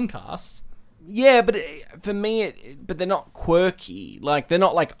fun cast. Yeah, but for me, but they're not quirky. Like they're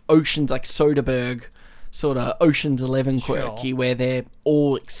not like Ocean's, like Soderbergh, sort of Ocean's 11 quirky, where they're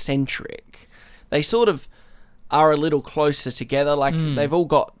all eccentric. They sort of are a little closer together. Like they've all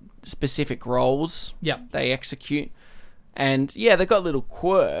got specific roles. They execute, and they've got little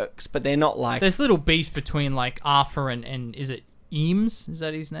quirks, but they're not like there's little beefs between like Arthur and is it Eames, is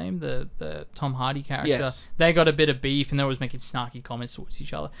that his name? The Tom Hardy character. Yes. They got a bit of beef and they're always making snarky comments towards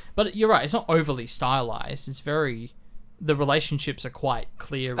each other. But you're right, it's not overly stylized. It's very... The relationships are quite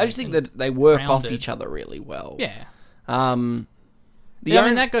clear. I just think that they work grounded. off each other really well. Yeah. I mean,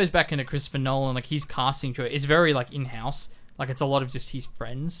 that goes back into Christopher Nolan. Like, his casting choice, it's very, like, in-house. Like, it's a lot of just his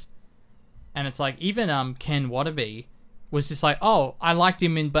friends. And it's like, even Ken Watterby was just like, oh, I liked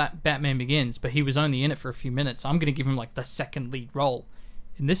him in Batman Begins, but he was only in it for a few minutes. So I'm going to give him, like, the second lead role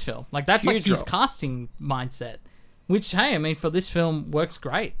in this film. Like, that's Huge like his role. casting mindset. Which, hey, I mean, for this film, works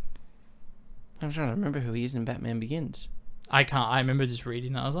great. I'm trying to remember who he is in Batman Begins. I can't. I remember just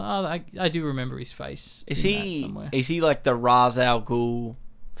reading that. I was like, oh, I do remember his face. Is he like the Ra's al Ghul,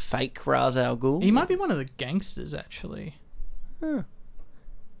 fake Ra's al Ghul? He might be one of the gangsters, actually. Huh.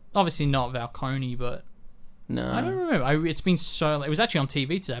 Obviously not Falcone, but... No. I don't remember. It's been so... It was actually on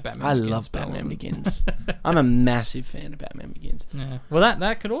TV today, Batman Begins. I love Batman Begins. I'm a massive fan of Batman Begins. Yeah. Well,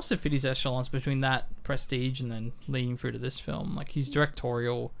 that could also fit his echelons between that Prestige and then leading through to this film. Like, his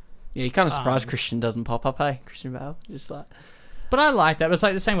directorial... Yeah, you're kind of surprised Christian doesn't pop up, hey? Christian Bale? Just like... But I like that. It was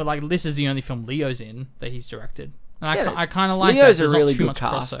like the same with, like, this is the only film Leo's in that he's directed. And Yeah, I kind of like Leo's that. There's a really not too good much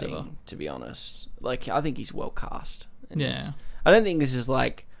casting, crossover. to be honest. Like, I think he's well cast. in Yeah. this. I don't think this is,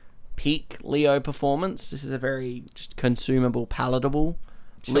 like, peak Leo performance. This is a very just consumable, palatable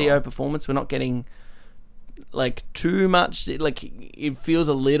Leo performance. We're not getting like too much. Like it feels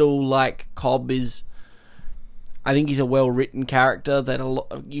a little like Cobb is. I think he's a well-written character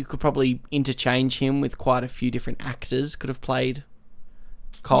that you could probably interchange him with quite a few different actors could have played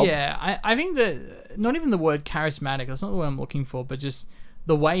Cobb. Yeah, I think that not even the word charismatic, that's not the word I'm looking for, but just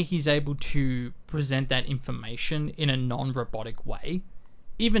the way he's able to present that information in a non-robotic way,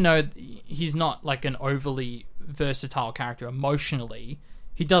 even though he's not like an overly versatile character emotionally.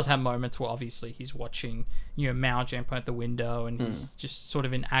 He does have moments where obviously he's watching, Mao jump out the window and he's just sort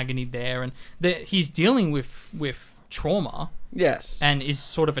of in agony there, and he's dealing with trauma. Yes. And is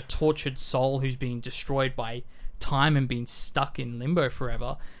sort of a tortured soul who's being destroyed by time and being stuck in limbo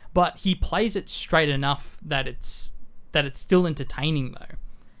forever. But he plays it straight enough that it's still entertaining though.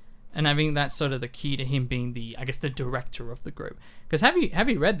 And I think that's sort of the key to him being the director of the group. Because have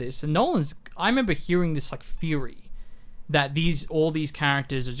you read this? And I remember hearing this like theory that all these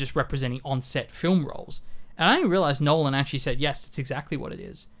characters are just representing on-set film roles. And I didn't realize Nolan actually said, yes, that's exactly what it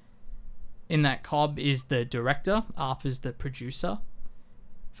is. In that Cobb is the director, Arthur's the producer,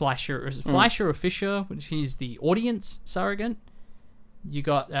 Fleischer or Fisher, which he's the audience surrogate. You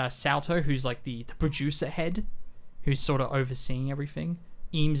got Salto, who's like the producer head, who's sort of overseeing everything.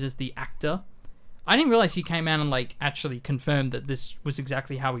 Eames is the actor. I didn't realize he came out and like actually confirmed that this was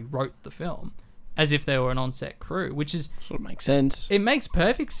exactly how he wrote the film, as if they were an on-set crew, which is... Sort of makes sense. It makes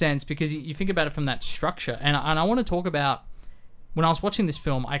perfect sense because you think about it from that structure. And I want to talk about... When I was watching this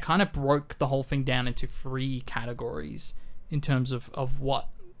film, I kind of broke the whole thing down into 3 categories in terms of what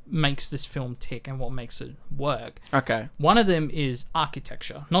makes this film tick and what makes it work. Okay. One of them is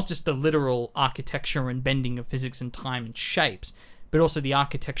architecture. Not just the literal architecture and bending of physics and time and shapes, but also the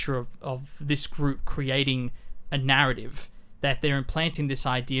architecture of this group creating a narrative that they're implanting this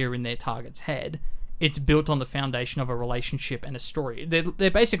idea in their target's head. It's built on the foundation of a relationship and a story. They're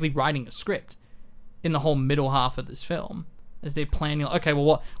basically writing a script in the whole middle half of this film as they're planning, okay,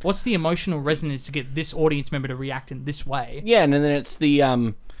 well, what's the emotional resonance to get this audience member to react in this way? Yeah, and then it's the...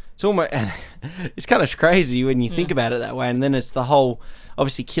 it's almost... it's kind of crazy when you think about it that way, and then it's the whole...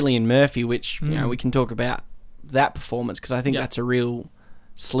 Obviously, Cillian Murphy, which, we can talk about that performance, because I think that's a real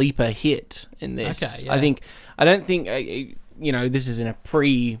sleeper hit in this. Okay, yeah. I don't think... this is in a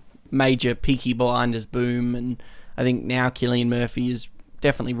pre-major Peaky Blinders boom, and I think now Cillian Murphy is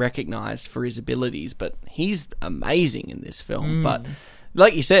definitely recognised for his abilities, but he's amazing in this film. But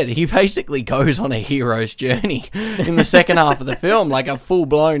like you said, he basically goes on a hero's journey in the second half of the film, like a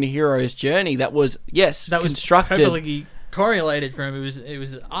full-blown hero's journey that was constructed. Perfectly correlated for him. It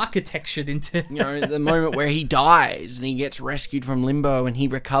was architectured into the moment where he dies and he gets rescued from limbo and he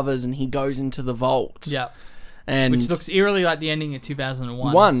recovers and he goes into the vault. Yeah. And which looks eerily like the ending of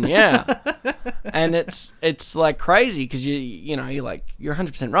 2001. Yeah. And it's like crazy because you're like, you're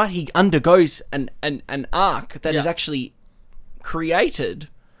 100% right. He undergoes an arc that is actually created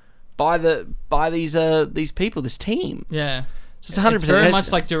by these people, this team. Yeah. So it's 100%. It's very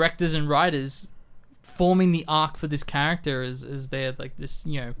much like directors and writers forming the arc for this character as they're like this,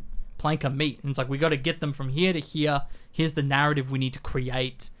 plank of meat. And it's like, we got to get them from here to here. Here's the narrative we need to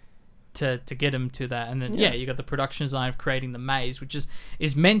create to get them to that. And then you got the production design of creating the maze, which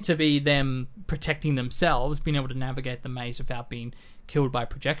is meant to be them protecting themselves, being able to navigate the maze without being killed by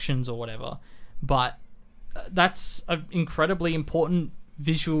projections or whatever. But that's an incredibly important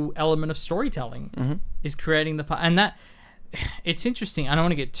visual element of storytelling, is creating the part. And that, it's interesting. I don't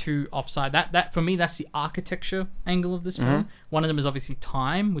want to get too offside. That for me, that's the architecture angle of this film. One of them is obviously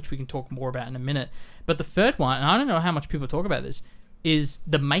time, which we can talk more about in a minute. But the third one, and I don't know how much people talk about this, is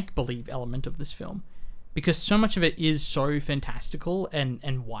the make-believe element of this film. Because so much of it is so fantastical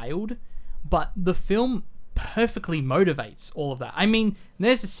and wild, but the film perfectly motivates all of that. I mean,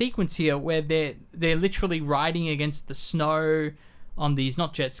 there's a sequence here where they're literally riding against the snow on these,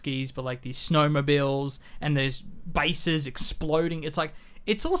 not jet skis, but like these snowmobiles, and there's bases exploding. It's like,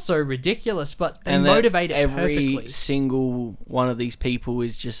 it's also ridiculous, but they motivate it perfectly. Every single one of these people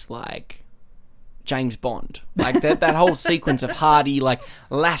is just like James Bond. Like that whole sequence of Hardy like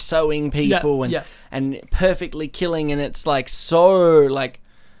lassoing people and perfectly killing, and it's like so like,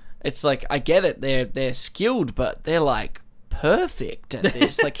 it's like, I get it, they're skilled, but they're like perfect at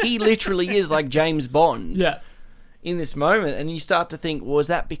this. Like he literally is like James Bond in this moment, and you start to think, well, is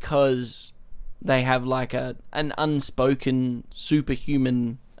that because they have like an unspoken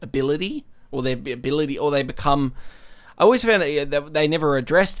superhuman ability, or their ability, or they become... I always found that they never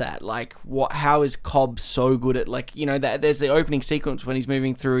address that. Like, how is Cobb so good at, like, there's the opening sequence when he's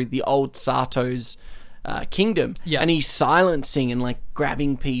moving through the old Sato's kingdom, and he's silencing and like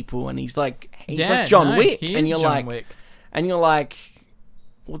grabbing people, and he's like John Wick, and you're like,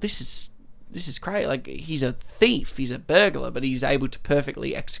 well, this is this is great. Like, he's a thief, he's a burglar, but he's able to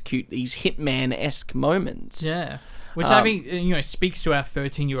perfectly execute these Hitman-esque moments. Yeah. Which I think, speaks to our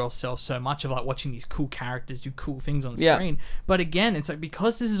 13-year-old self so much of, like, watching these cool characters do cool things on screen. But again, it's like,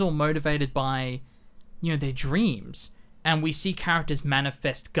 because this is all motivated by, their dreams, and we see characters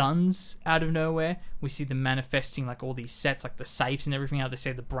manifest guns out of nowhere. We see them manifesting, like, all these sets, like the safes and everything, how they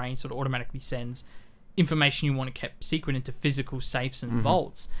say the brain sort of automatically sends information you want kept secret into physical safes and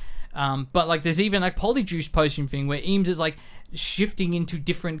vaults. But, like, there's even, like, Polyjuice Potion thing where Eames is, like, shifting into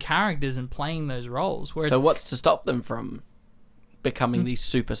different characters and playing those roles. Where so what's to stop them from becoming these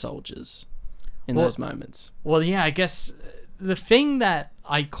super soldiers in those moments? Well, yeah, I guess the thing that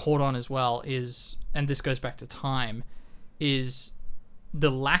I caught on as well is, and this goes back to time, is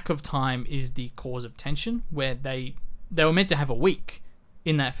the lack of time is the cause of tension, where they were meant to have a week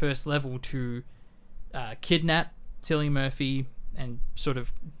in that first level to kidnap Cillian Murphy and sort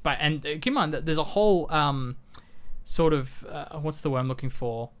of... And keep in mind that there's a whole... sort of what's the word I'm looking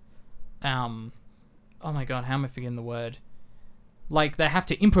for? Oh my god, how am I forgetting the word? Like, they have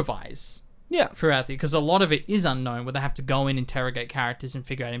to improvise throughout because a lot of it is unknown, where they have to go in, interrogate characters and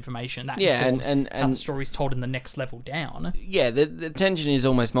figure out information that informs how the story's told in the next level down. The tension is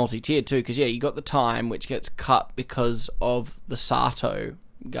almost multi-tiered too, because you got the time, which gets cut because of the Sato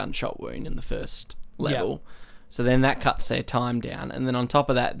gunshot wound in the first level. So then that cuts their time down, and then on top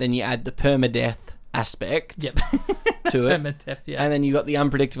of that, then you add the permadeath aspect to it, and then you got the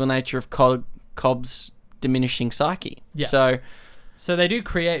unpredictable nature of Cobb's diminishing psyche. So they do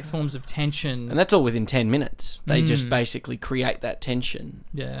create forms of tension, and that's all within 10 minutes. They just basically create that tension.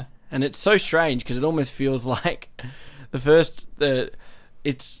 Yeah, and it's so strange because it almost feels like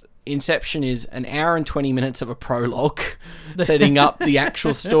it's Inception is an hour and 20 minutes of a prologue setting up the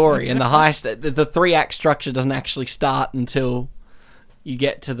actual story, and the the 3-act structure doesn't actually start until you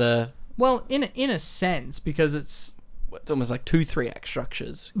get to the... Well, in a sense, because it's almost like 2 3-act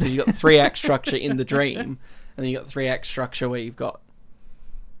structures. Because you got the 3-act structure in the dream, and then you got the 3-act structure where you've got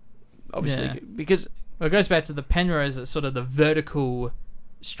obviously because it goes back to the Penrose, that's sort of the vertical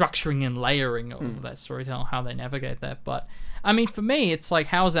structuring and layering of that storytelling, how they navigate that. But I mean, for me, it's like,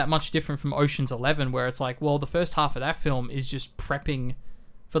 how is that much different from Ocean's 11, where it's like, well, the first half of that film is just prepping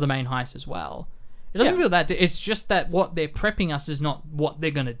for the main heist as well. It doesn't feel that... It's just that what they're prepping us is not what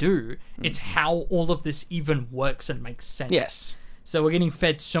they're going to do. It's how all of this even works and makes sense. Yes. So we're getting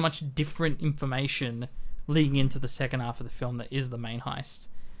fed so much different information leading into the second half of the film that is the main heist.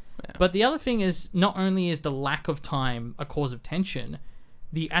 Yeah. But the other thing is, not only is the lack of time a cause of tension,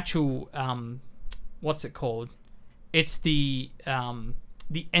 the actual... what's it called? It's the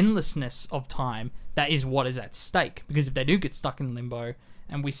endlessness of time that is what is at stake. Because if they do get stuck in limbo...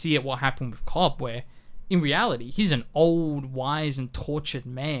 And we see what happened with Cobb, where, in reality, he's an old, wise, and tortured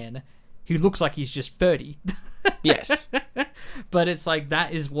man who looks like he's just 30. Yes. But it's like,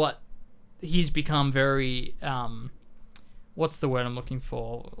 that is what he's become very... what's the word I'm looking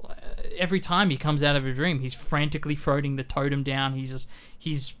for? Every time he comes out of a dream, he's frantically throwing the totem down.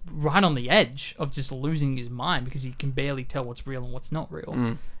 He's right on the edge of just losing his mind because he can barely tell what's real and what's not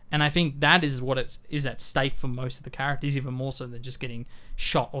real. And I think that is what is at stake for most of the characters, even more so than just getting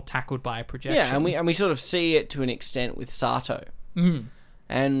shot or tackled by a projection. Yeah, and we sort of see it to an extent with Sato.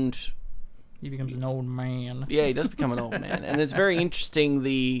 And he becomes an old man. Yeah, he does become an old man. And it's very interesting,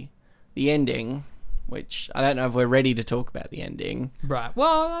 the ending, which I don't know if we're ready to talk about the ending. Right.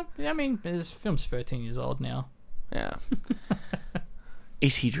 Well, I mean, this film's 13 years old now. Yeah.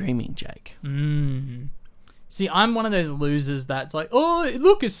 Is he dreaming, Jake? See, I'm one of those losers that's like, oh,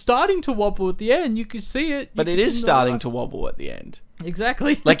 look, it's starting to wobble at the end. You can see it. But it is starting to wobble at the end.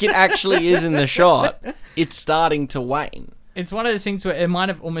 Exactly. Like, it actually is in the shot. It's starting to wane. It's one of those things where it might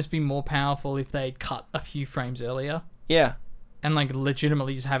have almost been more powerful if they'd cut a few frames earlier. Yeah. And, like,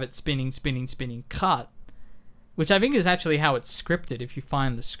 legitimately just have it spinning, cut. Which I think is actually how it's scripted, if you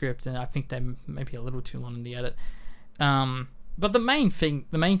find the script. And I think they may be a little too long in the edit. But the main thing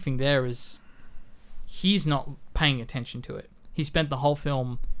there is... he's not paying attention to it. He spent the whole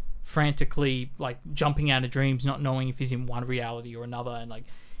film frantically, like, jumping out of dreams, not knowing if he's in one reality or another, and, like,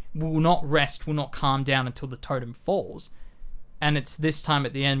 will not rest, will not calm down until the totem falls. And it's this time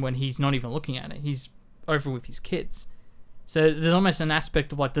at the end when he's not even looking at it. He's over with his kids. So there's almost an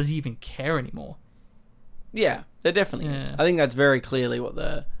aspect of, like, does he even care anymore? Yeah, there definitely is. I think that's very clearly what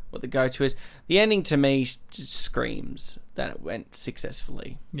the go-to is. The ending, to me, just screams that it went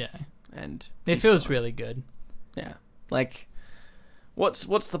successfully. Yeah. And it feels really good. Yeah. Like, what's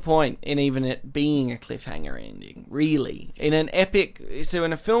the point in even it being a cliffhanger ending, really? In an epic... So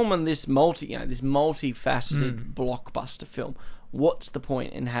in a film on this multifaceted blockbuster film, what's the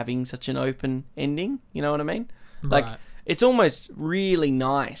point in having such an open ending? You know what I mean? Like, Right. it's almost really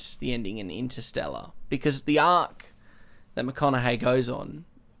nice, the ending in Interstellar, because the arc that McConaughey goes on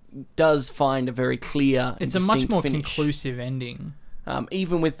does find a very clear and It's a much distinct more finish. conclusive ending.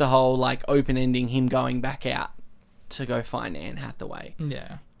 Even with the whole, like, open ending, him going back out to go find Anne Hathaway.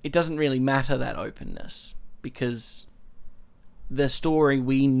 Yeah. It doesn't really matter, that openness, because the story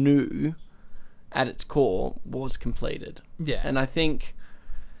we knew at its core was completed. Yeah. And I think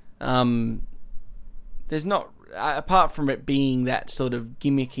there's not, apart from it being that sort of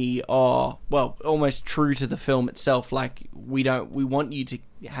gimmicky or, well, almost true to the film itself, like, we want you to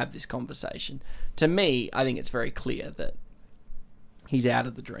have this conversation. To me, I think it's very clear that he's out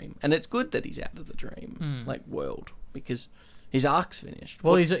of the dream. And it's good that he's out of the dream, like, world, because his arc's finished.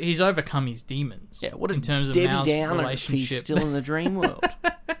 Well, he's overcome his demons. Yeah, what a in terms of Debbie Mal's Downer if he's relationship. still in the dream world.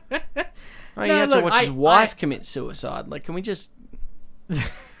 Oh, you No, have look, to watch his I- wife commit suicide. Like, can we just...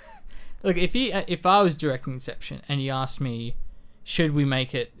 Look, if I was directing Inception and you asked me, should we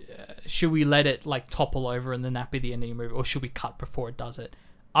make it, should we let it like topple over and then that be the ending of the movie, or should we cut before it does it?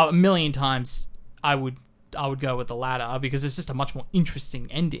 A million times, I would go with the latter, because it's just a much more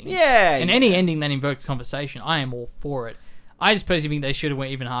interesting ending. Yeah, and yeah. any ending that invokes conversation, I am all for it. I just personally think they should have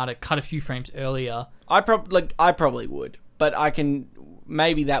went even harder, cut a few frames earlier. I probably would, but I can...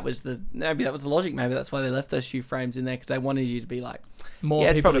 Maybe that was the logic. Maybe that's why they left those few frames in there, because they wanted you to be like, More yeah,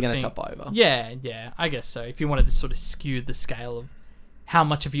 it's people probably to going to think- top over. Yeah, I guess so. If you wanted to sort of skew the scale of how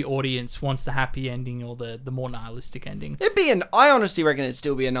much of your audience wants the happy ending or the more nihilistic ending. I honestly reckon it'd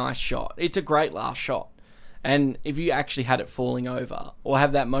still be a nice shot. It's a great last shot. And if you actually had it falling over, or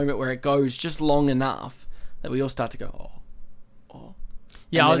have that moment where it goes just long enough that we all start to go, oh.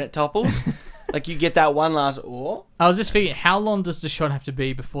 Yeah, and then it topples. Like, you get that one last, oh. I was just thinking, how long does the shot have to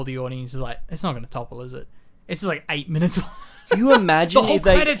be before the audience is like, it's not going to topple, is it? It's just like 8 minutes. Can you imagine the whole if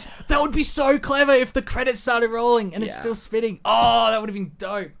they... credits? That would be so clever if the credits started rolling and it's Yeah. still spinning. Oh, that would have been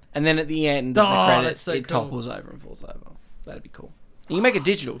dope. And then at the end of the Oh, credits, that's so it cool. topples over and falls over. That'd be cool. And you make it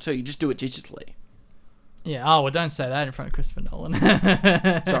digital, too. You just do it digitally. Yeah, oh, well, don't say that in front of Christopher Nolan.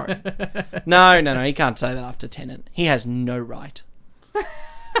 Sorry. No. He can't say that after Tenet. He has no right.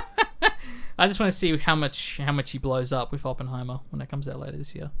 I just want to see how much he blows up with Oppenheimer when that comes out later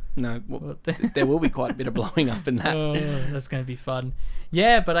this year. No, well, there will be quite a bit of blowing up in that. Oh, that's going to be fun.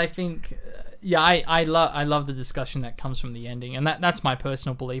 Yeah, but I think, I love the discussion that comes from the ending, and that's my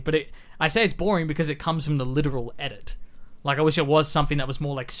personal belief. But I say it's boring because it comes from the literal edit. Like, I wish it was something that was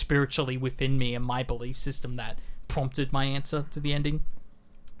more like spiritually within me and my belief system that prompted my answer to the ending.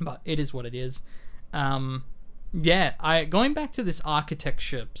 But it is what it is. Going back to this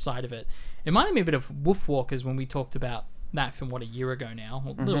architecture side of it, it reminded me a bit of Wolfwalkers when we talked about that film, a year ago now,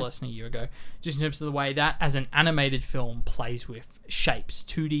 or a little less than a year ago, just in terms of the way that, as an animated film, plays with shapes,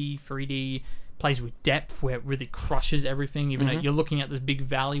 2D, 3D, plays with depth, where it really crushes everything, even though you're looking at this big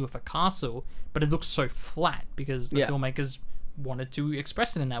valley with a castle, but it looks so flat because the filmmakers wanted to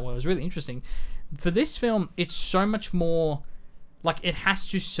express it in that way. It was really interesting. For this film, it's so much more, like, it has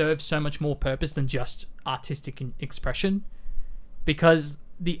to serve so much more purpose than just artistic expression, because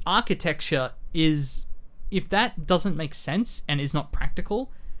the architecture is, if that doesn't make sense and is not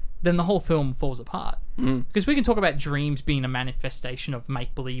practical, then the whole film falls apart. Because we can talk about dreams being a manifestation of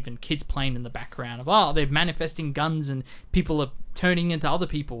make-believe and kids playing in the background of, they're manifesting guns and people are turning into other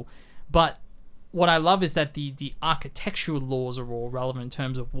people. But what I love is that the architectural laws are all relevant in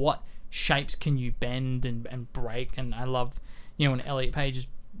terms of what shapes can you bend and break. And I love, when Elliot Page is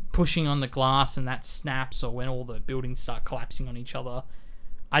pushing on the glass and that snaps, or when all the buildings start collapsing on each other.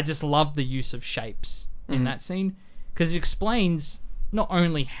 I just love the use of shapes in that scene, because it explains not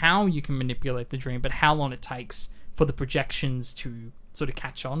only how you can manipulate the dream, but how long it takes for the projections to sort of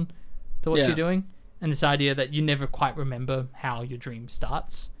catch on to what you're doing. And this idea that you never quite remember how your dream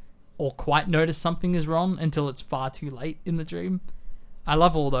starts, or quite notice something is wrong until it's far too late in the dream. I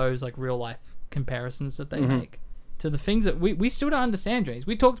love all those like real life comparisons that they make to the things that we still don't understand dreams.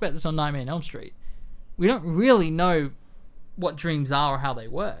 We talked about this on Nightmare on Elm Street. We don't really know what dreams are or how they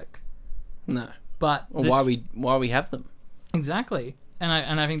work. No. But Or why we have them. Exactly. And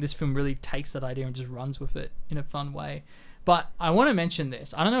I think this film really takes that idea and just runs with it in a fun way. But I want to mention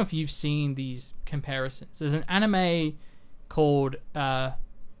this. I don't know if you've seen these comparisons. There's an anime called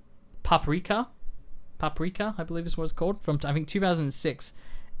Paprika, I believe is what it's called, from I think 2006.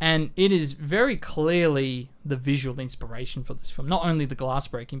 And it is very clearly the visual inspiration for this film. Not only the glass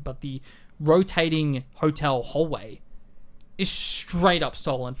breaking, but the rotating hotel hallway is straight up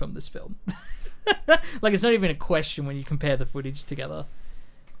stolen from this film. Like, it's not even a question when you compare the footage together.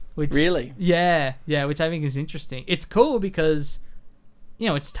 Which, Really? Yeah, which I think is interesting. It's cool because,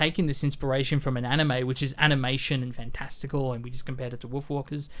 it's taking this inspiration from an anime, which is animation and fantastical, and we just compared it to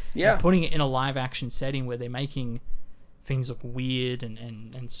Wolfwalkers. Yeah. And putting it in a live-action setting where they're making things look weird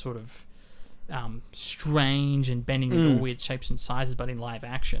and sort of strange and bending into all weird shapes and sizes, but in live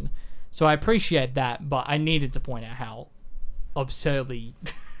action. So I appreciate that, but I needed to point out how absurdly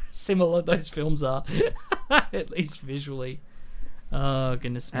similar those films are, at least visually. Oh,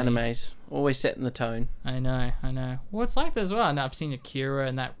 goodness me. Animes. Always setting the tone. I know. Well, it's like that as well. And I've seen Akira,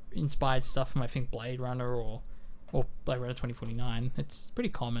 and that inspired stuff from, I think, Blade Runner or Blade Runner 2049. It's pretty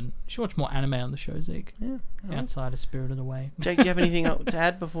common. You should watch more anime on the show, Zeke. Yeah. Outside of Spirited Away. Jake, do you have anything else to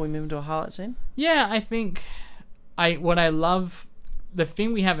add before we move into a highlight scene? Yeah, I think what I love, the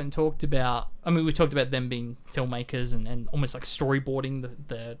thing we haven't talked about, I mean, we talked about them being filmmakers and almost like storyboarding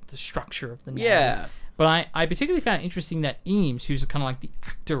the structure of the narrative. Yeah. But I particularly found it interesting that Eames, who's kind of like the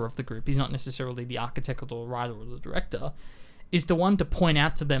actor of the group, he's not necessarily the architect or the writer or the director, is the one to point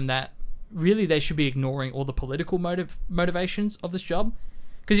out to them that really they should be ignoring all the political motivations of this job.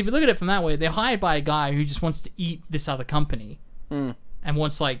 Because if you look at it from that way, they're hired by a guy who just wants to eat this other company and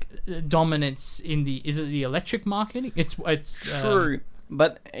wants like dominance in the electric market? It's true,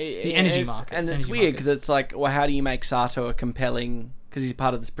 but the energy market. And it's weird because it's like, well, how do you make Sato a compelling? Because he's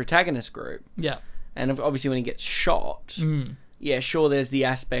part of this protagonist group. Yeah. And obviously when he gets shot, yeah, sure, there's the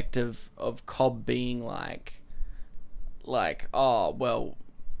aspect of Cobb being like, oh, well,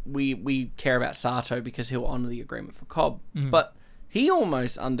 we care about Sato because he'll honour the agreement for Cobb. But he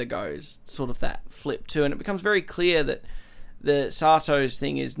almost undergoes sort of that flip too, and it becomes very clear that the Sato's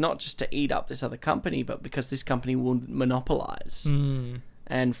thing is not just to eat up this other company, but because this company will monopolise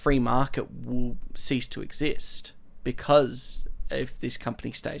and free market will cease to exist because if this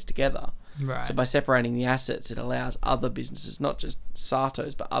company stays together. Right. So by separating the assets, it allows other businesses, not just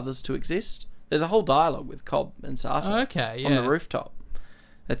Sato's, but others to exist. There's a whole dialogue with Cobb and Sato on the rooftop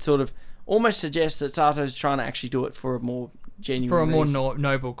that sort of almost suggests that Sato's trying to actually do it for a more genuine reason. More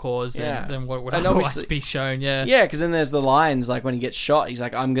noble cause than what would And otherwise be shown, yeah. Yeah, because then there's the lines, like when he gets shot, he's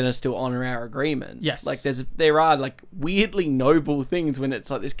like, I'm going to still honour our agreement. Yes. Like there are like weirdly noble things when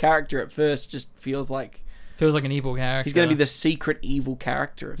it's like this character at first just feels like an evil character. He's going to be the secret evil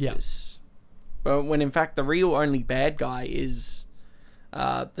character of this. But when in fact the real only bad guy is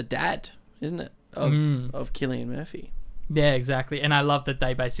the dad, isn't it? Of Cillian Murphy. Yeah, exactly. And I love that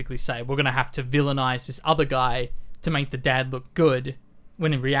they basically say, we're going to have to villainize this other guy to make the dad look good,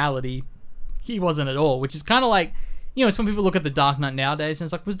 when in reality, he wasn't at all. Which is kind of like, it's when people look at The Dark Knight nowadays, and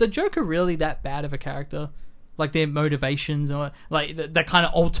it's like, was the Joker really that bad of a character? Like their motivations, or like that kind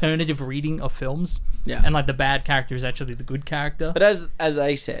of alternative reading of films. Yeah. And like the bad character is actually the good character. But as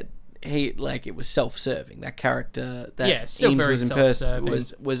they said, it was self-serving. That character that still Eames very was self-serving.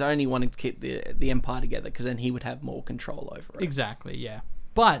 was only wanting to keep the empire together because then he would have more control over it. Exactly, yeah.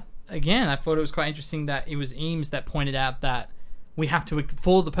 But again, I thought it was quite interesting that it was Eames that pointed out that we have to,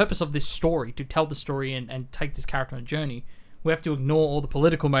 for the purpose of this story, to tell the story and take this character on a journey, we have to ignore all the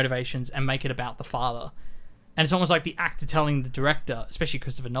political motivations and make it about the father. And it's almost like the actor telling the director, especially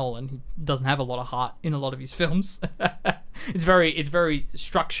Christopher Nolan, who doesn't have a lot of heart in a lot of his films. It's very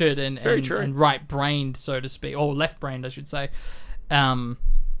structured and right-brained, so to speak, or left-brained, I should say. And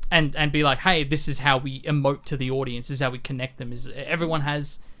be like, hey, this is how we emote to the audience. This is how we connect them. Everyone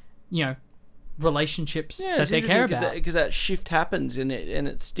has, relationships that they care about. Because that shift happens and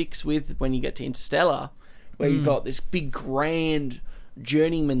it sticks with when you get to Interstellar, where you've got this big grand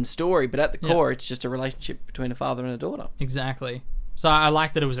journeyman story, but at the core it's just a relationship between a father and a daughter. Exactly. So I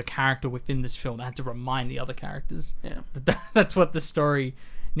like that it was a character within this film that had to remind the other characters that's what the story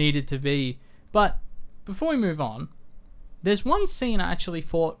needed to be. But before we move on, there's one scene I actually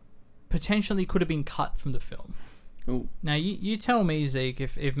thought potentially could have been cut from the film. Ooh. Now you tell me, Zeke,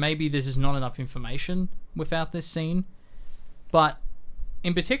 if maybe this is not enough information without this scene, but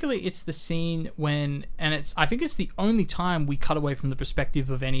in particular, it's the scene when, and I think it's the only time we cut away from the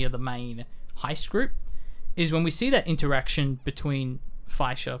perspective of any of the main heist group, is when we see that interaction between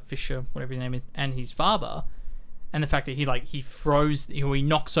Fisher, whatever his name is, and his father, and the fact that he throws, he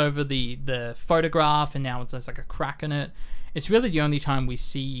knocks over the photograph, and now it's like a crack in it. It's really the only time we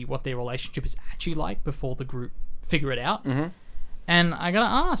see what their relationship is actually like before the group figure it out. Mm-hmm. And I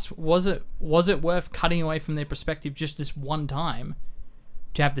gotta ask, was it worth cutting away from their perspective just this one time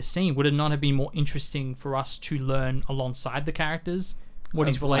to have the scene? Would it not have been more interesting for us to learn alongside the characters what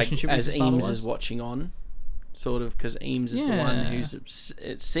his relationship with his father was? As Eames is watching on, sort of, because Eames is the one who's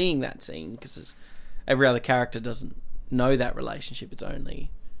seeing that scene, because every other character doesn't know that relationship. It's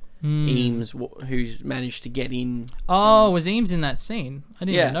only Eames, who's managed to get in. Oh, was Eames in that scene? I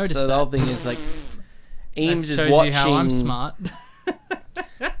didn't even notice so that. the whole thing is like Eames that shows is watching. you how I'm smart.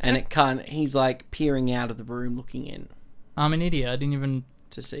 And he's like peering out of the room, looking in. I'm an idiot. I didn't even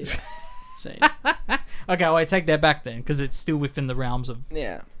to see that scene. Okay, well, I take that back then, because it's still within the realms of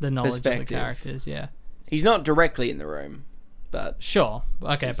the knowledge of the characters. Yeah, he's not directly in the room, but sure.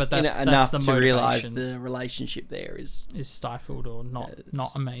 Okay, but that's enough the to realize motivation the relationship there is stifled or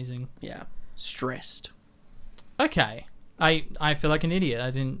not amazing. Yeah, stressed. Okay, I feel like an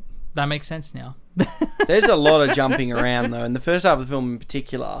idiot. That makes sense now. There's a lot of jumping around though, and the first half of the film in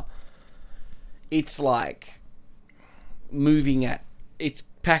particular, it's like it's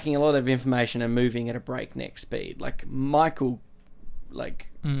packing a lot of information and moving at a breakneck speed. Like Michael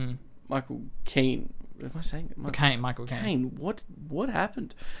Keane. Am I saying it? Michael Caine. What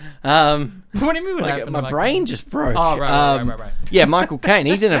happened? What do you mean? What happened? My brain just broke. Oh, right. Yeah, Michael Caine.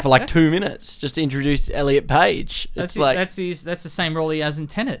 He's in it for like 2 minutes just to introduce Elliot Page. That's the same role he has in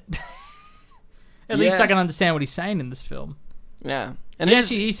Tenet. At least I can understand what he's saying in this film. Yeah, and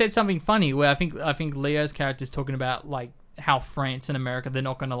he said something funny where I think Leo's character's talking about like how France and America, they're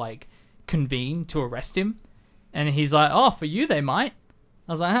not going to like convene to arrest him, and he's like, "Oh, for you they might."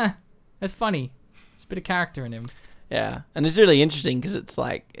 I was like, that's funny. It's a bit of character in him. Yeah, and it's really interesting because it's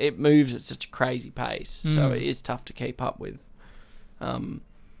like it moves at such a crazy pace, so it is tough to keep up with.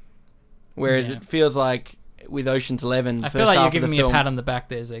 Whereas it feels like with Ocean's 11, I feel like you're giving me a pat on the back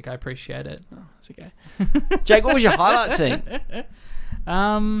there, Zeke. I appreciate it. Oh, that's okay. Jake, what was your highlight scene?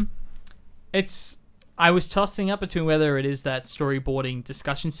 I was tossing up between whether it is that storyboarding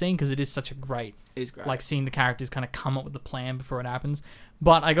discussion scene, because it is such a great, like seeing the characters kind of come up with the plan before it happens.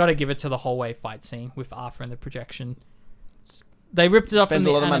 But I got to give it to the hallway fight scene with Arthur and the projection. They ripped it off from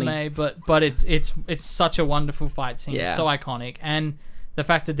the anime, but it's such a wonderful fight scene. Yeah. It's so iconic, and the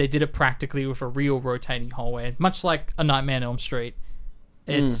fact that they did it practically with a real rotating hallway, much like A Nightmare on Elm Street.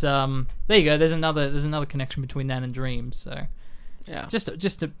 It's there you go. There's another connection between that and Dreams. So yeah, just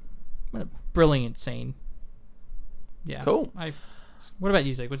a brilliant scene. Yeah, cool. What about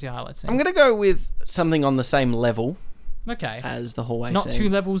you, Zeke? What's your highlight scene? I'm gonna go with something on the same level. Okay. As the hallway Not scene. 2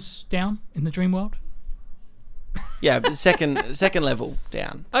 levels down in the dream world? Yeah, but second level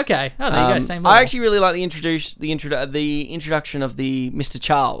down. Okay. Oh, there you go. Same level. I actually really like the introduction of the Mr.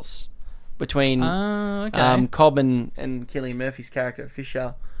 Charles between Cobb and Cillian Murphy's character,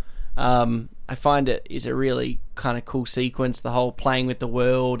 Fisher. I find it is a really kind of cool sequence, the whole playing with the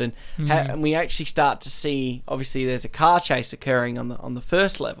world, and we actually start to see, obviously there's a car chase occurring on the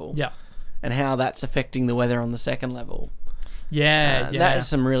first level. Yeah. And how that's affecting the weather on the second level. Yeah. That is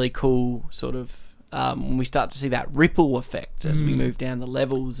some really cool sort of when we start to see that ripple effect as we move down the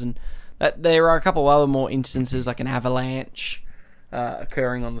levels, and that there are a couple of other more instances like an avalanche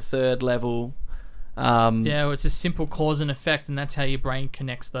occurring on the third level. Well, it's a simple cause and effect, and that's how your brain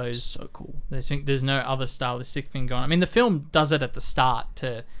connects those. So cool. There's no other stylistic thing going on. I mean, the film does it at the start.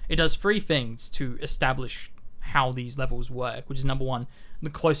 It does 3 things to establish how these levels work, which is number 1, the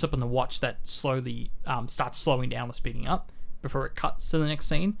close-up on the watch that slowly starts slowing down or speeding up before it cuts to the next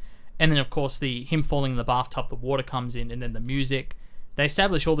scene. And then, of course, him falling in the bathtub, the water comes in, and then the music. They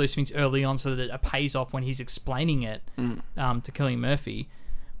establish all those things early on so that it pays off when he's explaining it to Cillian Murphy.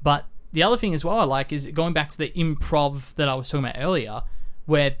 But the other thing as well I like is going back to the improv that I was talking about earlier,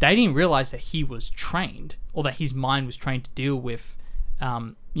 where they didn't realize that he was trained, or that his mind was trained to deal with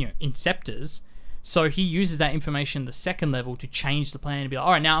inceptors. So he uses that information the second level to change the plan and be like,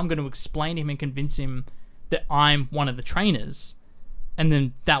 all right, now I'm going to explain to him and convince him that I'm one of the trainers. And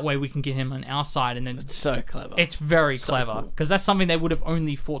then that way we can get him on our side. And then it's so clever. It's very clever. Because that's something they would have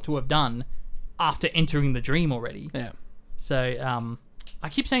only thought to have done after entering the dream already. Yeah. So I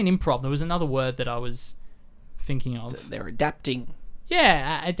keep saying improv. There was another word that I was thinking of. They're adapting.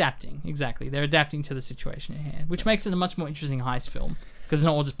 Yeah, adapting. Exactly. They're adapting to the situation at hand, which makes it a much more interesting heist film. Because it's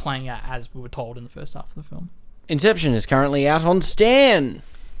not all just playing out as we were told in the first half of the film. Inception is currently out on Stan.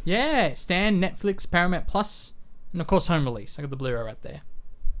 Yeah, Stan, Netflix, Paramount Plus, and of course home release. I got the Blu-ray right there.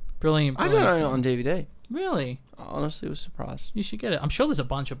 Brilliant. I don't own it on DVD. Really? I honestly was surprised. You should get it. I'm sure there's a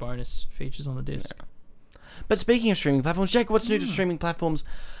bunch of bonus features on the disc. Yeah. But speaking of streaming platforms, Jake, what's new to streaming platforms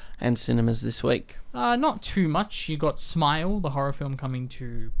and cinemas this week? Not too much. You got Smile, the horror film, coming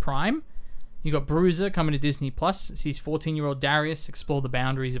to Prime. You got Bruiser coming to Disney Plus. It sees 14-year-old Darius explore the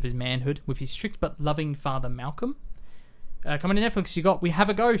boundaries of his manhood with his strict but loving father Malcolm. Coming to Netflix, you got We Have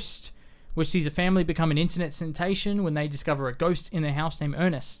a Ghost, which sees a family become an internet sensation when they discover a ghost in their house named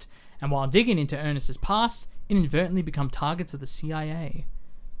Ernest, and while digging into Ernest's past, inadvertently become targets of the CIA.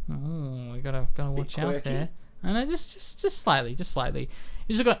 Oh, we gotta watch out there. And just slightly.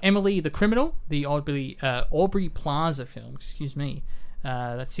 You also got Emily the Criminal, the Aubrey Plaza film,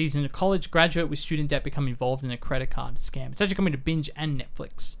 that sees a college graduate with student debt become involved in a credit card scam. It's actually coming to Binge and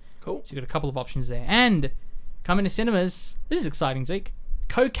Netflix. Cool. So you've got a couple of options there. And coming to cinemas, this is exciting, Zeke.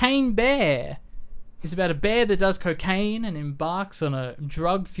 Cocaine Bear. It's about a bear that does cocaine and embarks on a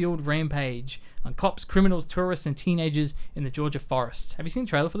drug-fueled rampage on cops, criminals, tourists, and teenagers in the Georgia forest. Have you seen the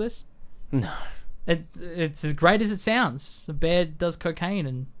trailer for this? No. It's as great as it sounds. The bear does cocaine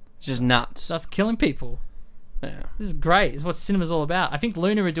and It's just nuts. starts killing people. Yeah. This is great. It's what cinema's all about. I think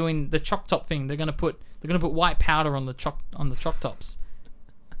Luna are doing the choc top thing. They're gonna put white powder on the choc tops.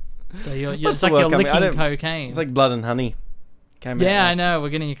 So it's like you're licking cocaine. It's like Blood and Honey. Yeah, I know. We're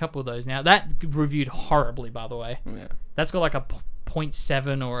getting a couple of those now. That reviewed horribly, by the way. Yeah. That's got like a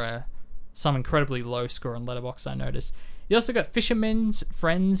 0.7 or some incredibly low score on Letterboxd, I noticed. You also got Fisherman's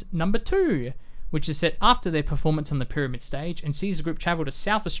Friends number 2, which is set after their performance on the Pyramid stage and sees the group travel to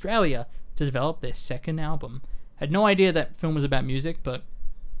South Australia to develop their second album. Had no idea that film was about music, but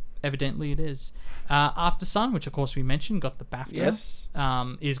evidently it is. After Sun, which of course we mentioned, got the BAFTA. Yes.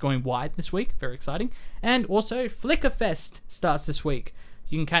 Is going wide this week. Very exciting. And also Flickerfest starts this week.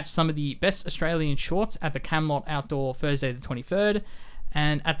 You can catch some of the best Australian shorts at the Camelot Outdoor Thursday the 23rd.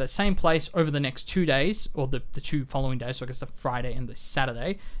 And at the same place over the next 2 days, or the 2 following days, so I guess the Friday and the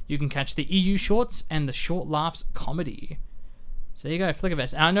Saturday, you can catch the EU shorts and the Short Laughs comedy. So there you go,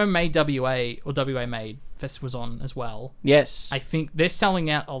 Flickerfest. And I know Made WA, or WA Made Fest was on as well. Yes. I think they're selling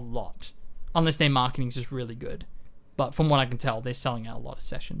out a lot, unless their marketing is just really good. But from what I can tell, they're selling out a lot of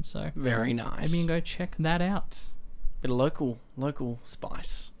sessions. So very nice. Maybe you can go check that out. Bit of local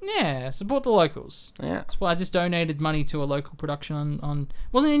spice. Yeah, support the locals. Yeah. That's why I just donated money to a local production on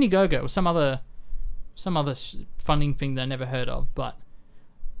it wasn't Indiegogo, it was some other funding thing that I never heard of, but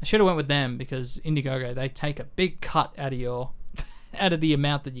I should have went with them because Indiegogo, they take a big cut out of the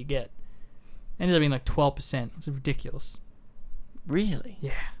amount that you get. Ended up being like 12%. It was ridiculous. Really?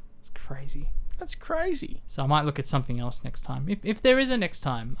 Yeah. It's crazy. That's crazy. So I might look at something else next time. If there is a next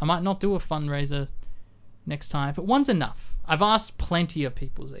time, I might not do a fundraiser next time. But one's enough. I've asked plenty of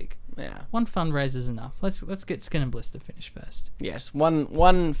people, Zeke. Yeah. One fundraiser's enough. Let's get Skin and Blister finished first. Yes,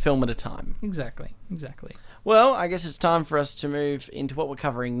 one film at a time. Exactly. Well, I guess it's time for us to move into what we're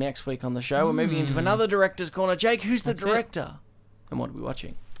covering next week on the show. We're moving into another director's corner. Jake, who's the director? And what are we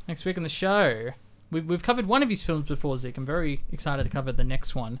watching? Next week on the show, we've covered one of his films before, Zeke. I'm very excited to cover the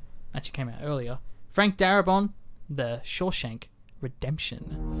next one. Actually came out earlier. Frank Darabont, The Shawshank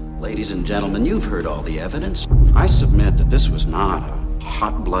Redemption. Ladies and gentlemen, you've heard all the evidence. I submit that this was not a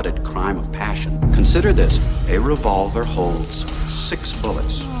hot-blooded crime of passion. Consider this. A revolver holds 6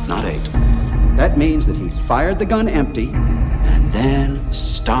 bullets, not 8. That means that he fired the gun empty and then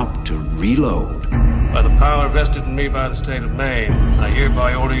stopped to reload. By the power vested in me by the state of Maine, I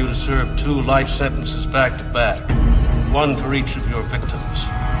hereby order you to serve 2 life sentences back to back. 1 for each of your victims.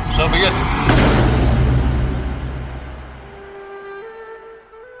 So be it.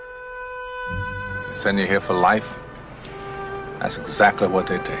 Send you here for life? That's exactly what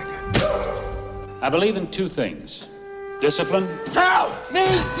they take. I believe in 2 things. Discipline. Help me!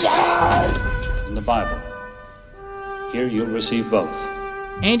 Yeah! And the Bible. Here you'll receive both.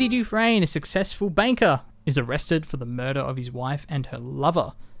 Andy Dufresne, a successful banker, is arrested for the murder of his wife and her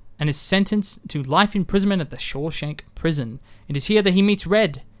lover and is sentenced to life imprisonment at the Shawshank prison. It is here that he meets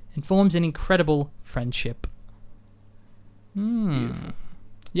Red and forms an incredible friendship. Beautiful.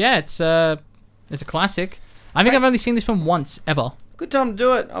 Yeah, it's a classic. I think I've only seen this film once, ever. Good time to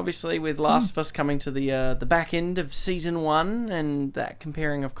do it, obviously, with Last of Us coming to the back end of season 1 and that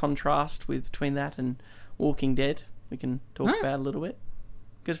comparing of contrast between that and Walking Dead. We can talk about a little bit.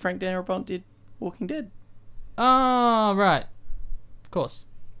 Because Frank Darabont did Walking Dead. Oh, right. Of course.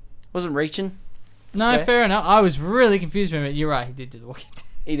 Wasn't reaching. No, fair enough. I was really confused with it. You're right, he did do the Walking Dead.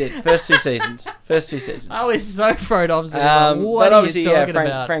 He did. First two seasons. I was so thrown off. But obviously,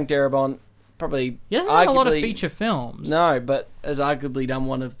 Frank Darabont probably... He hasn't done a lot of feature films. No, but has arguably done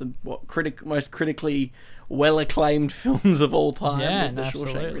one of the most critically well-acclaimed films of all time. Yeah, with the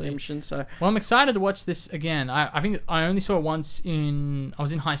absolutely. Shawshank Redemption. So, well, I'm excited to watch this again. I think I only saw it once I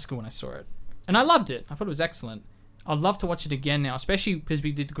was in high school when I saw it. And I loved it. I thought it was excellent. I'd love to watch it again now, especially because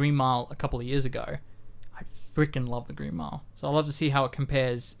we did the Green Mile a couple of years ago. I freaking love the Green Mile. So I'd love to see how it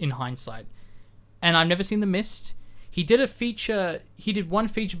compares in hindsight. And I've never seen The Mist. He did one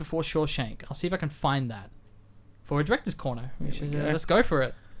feature before Shawshank. I'll see if I can find that for a director's corner. Let's go for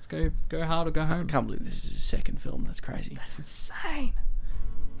it. Let's go hard or go home. I can't believe this is his second film. That's crazy. That's insane.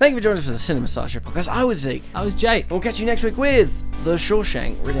 Thank you for joining us for the Cinema Sideshow podcast. I was Zeke. I was Jake. We'll catch you next week with The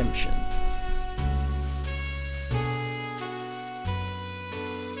Shawshank Redemption.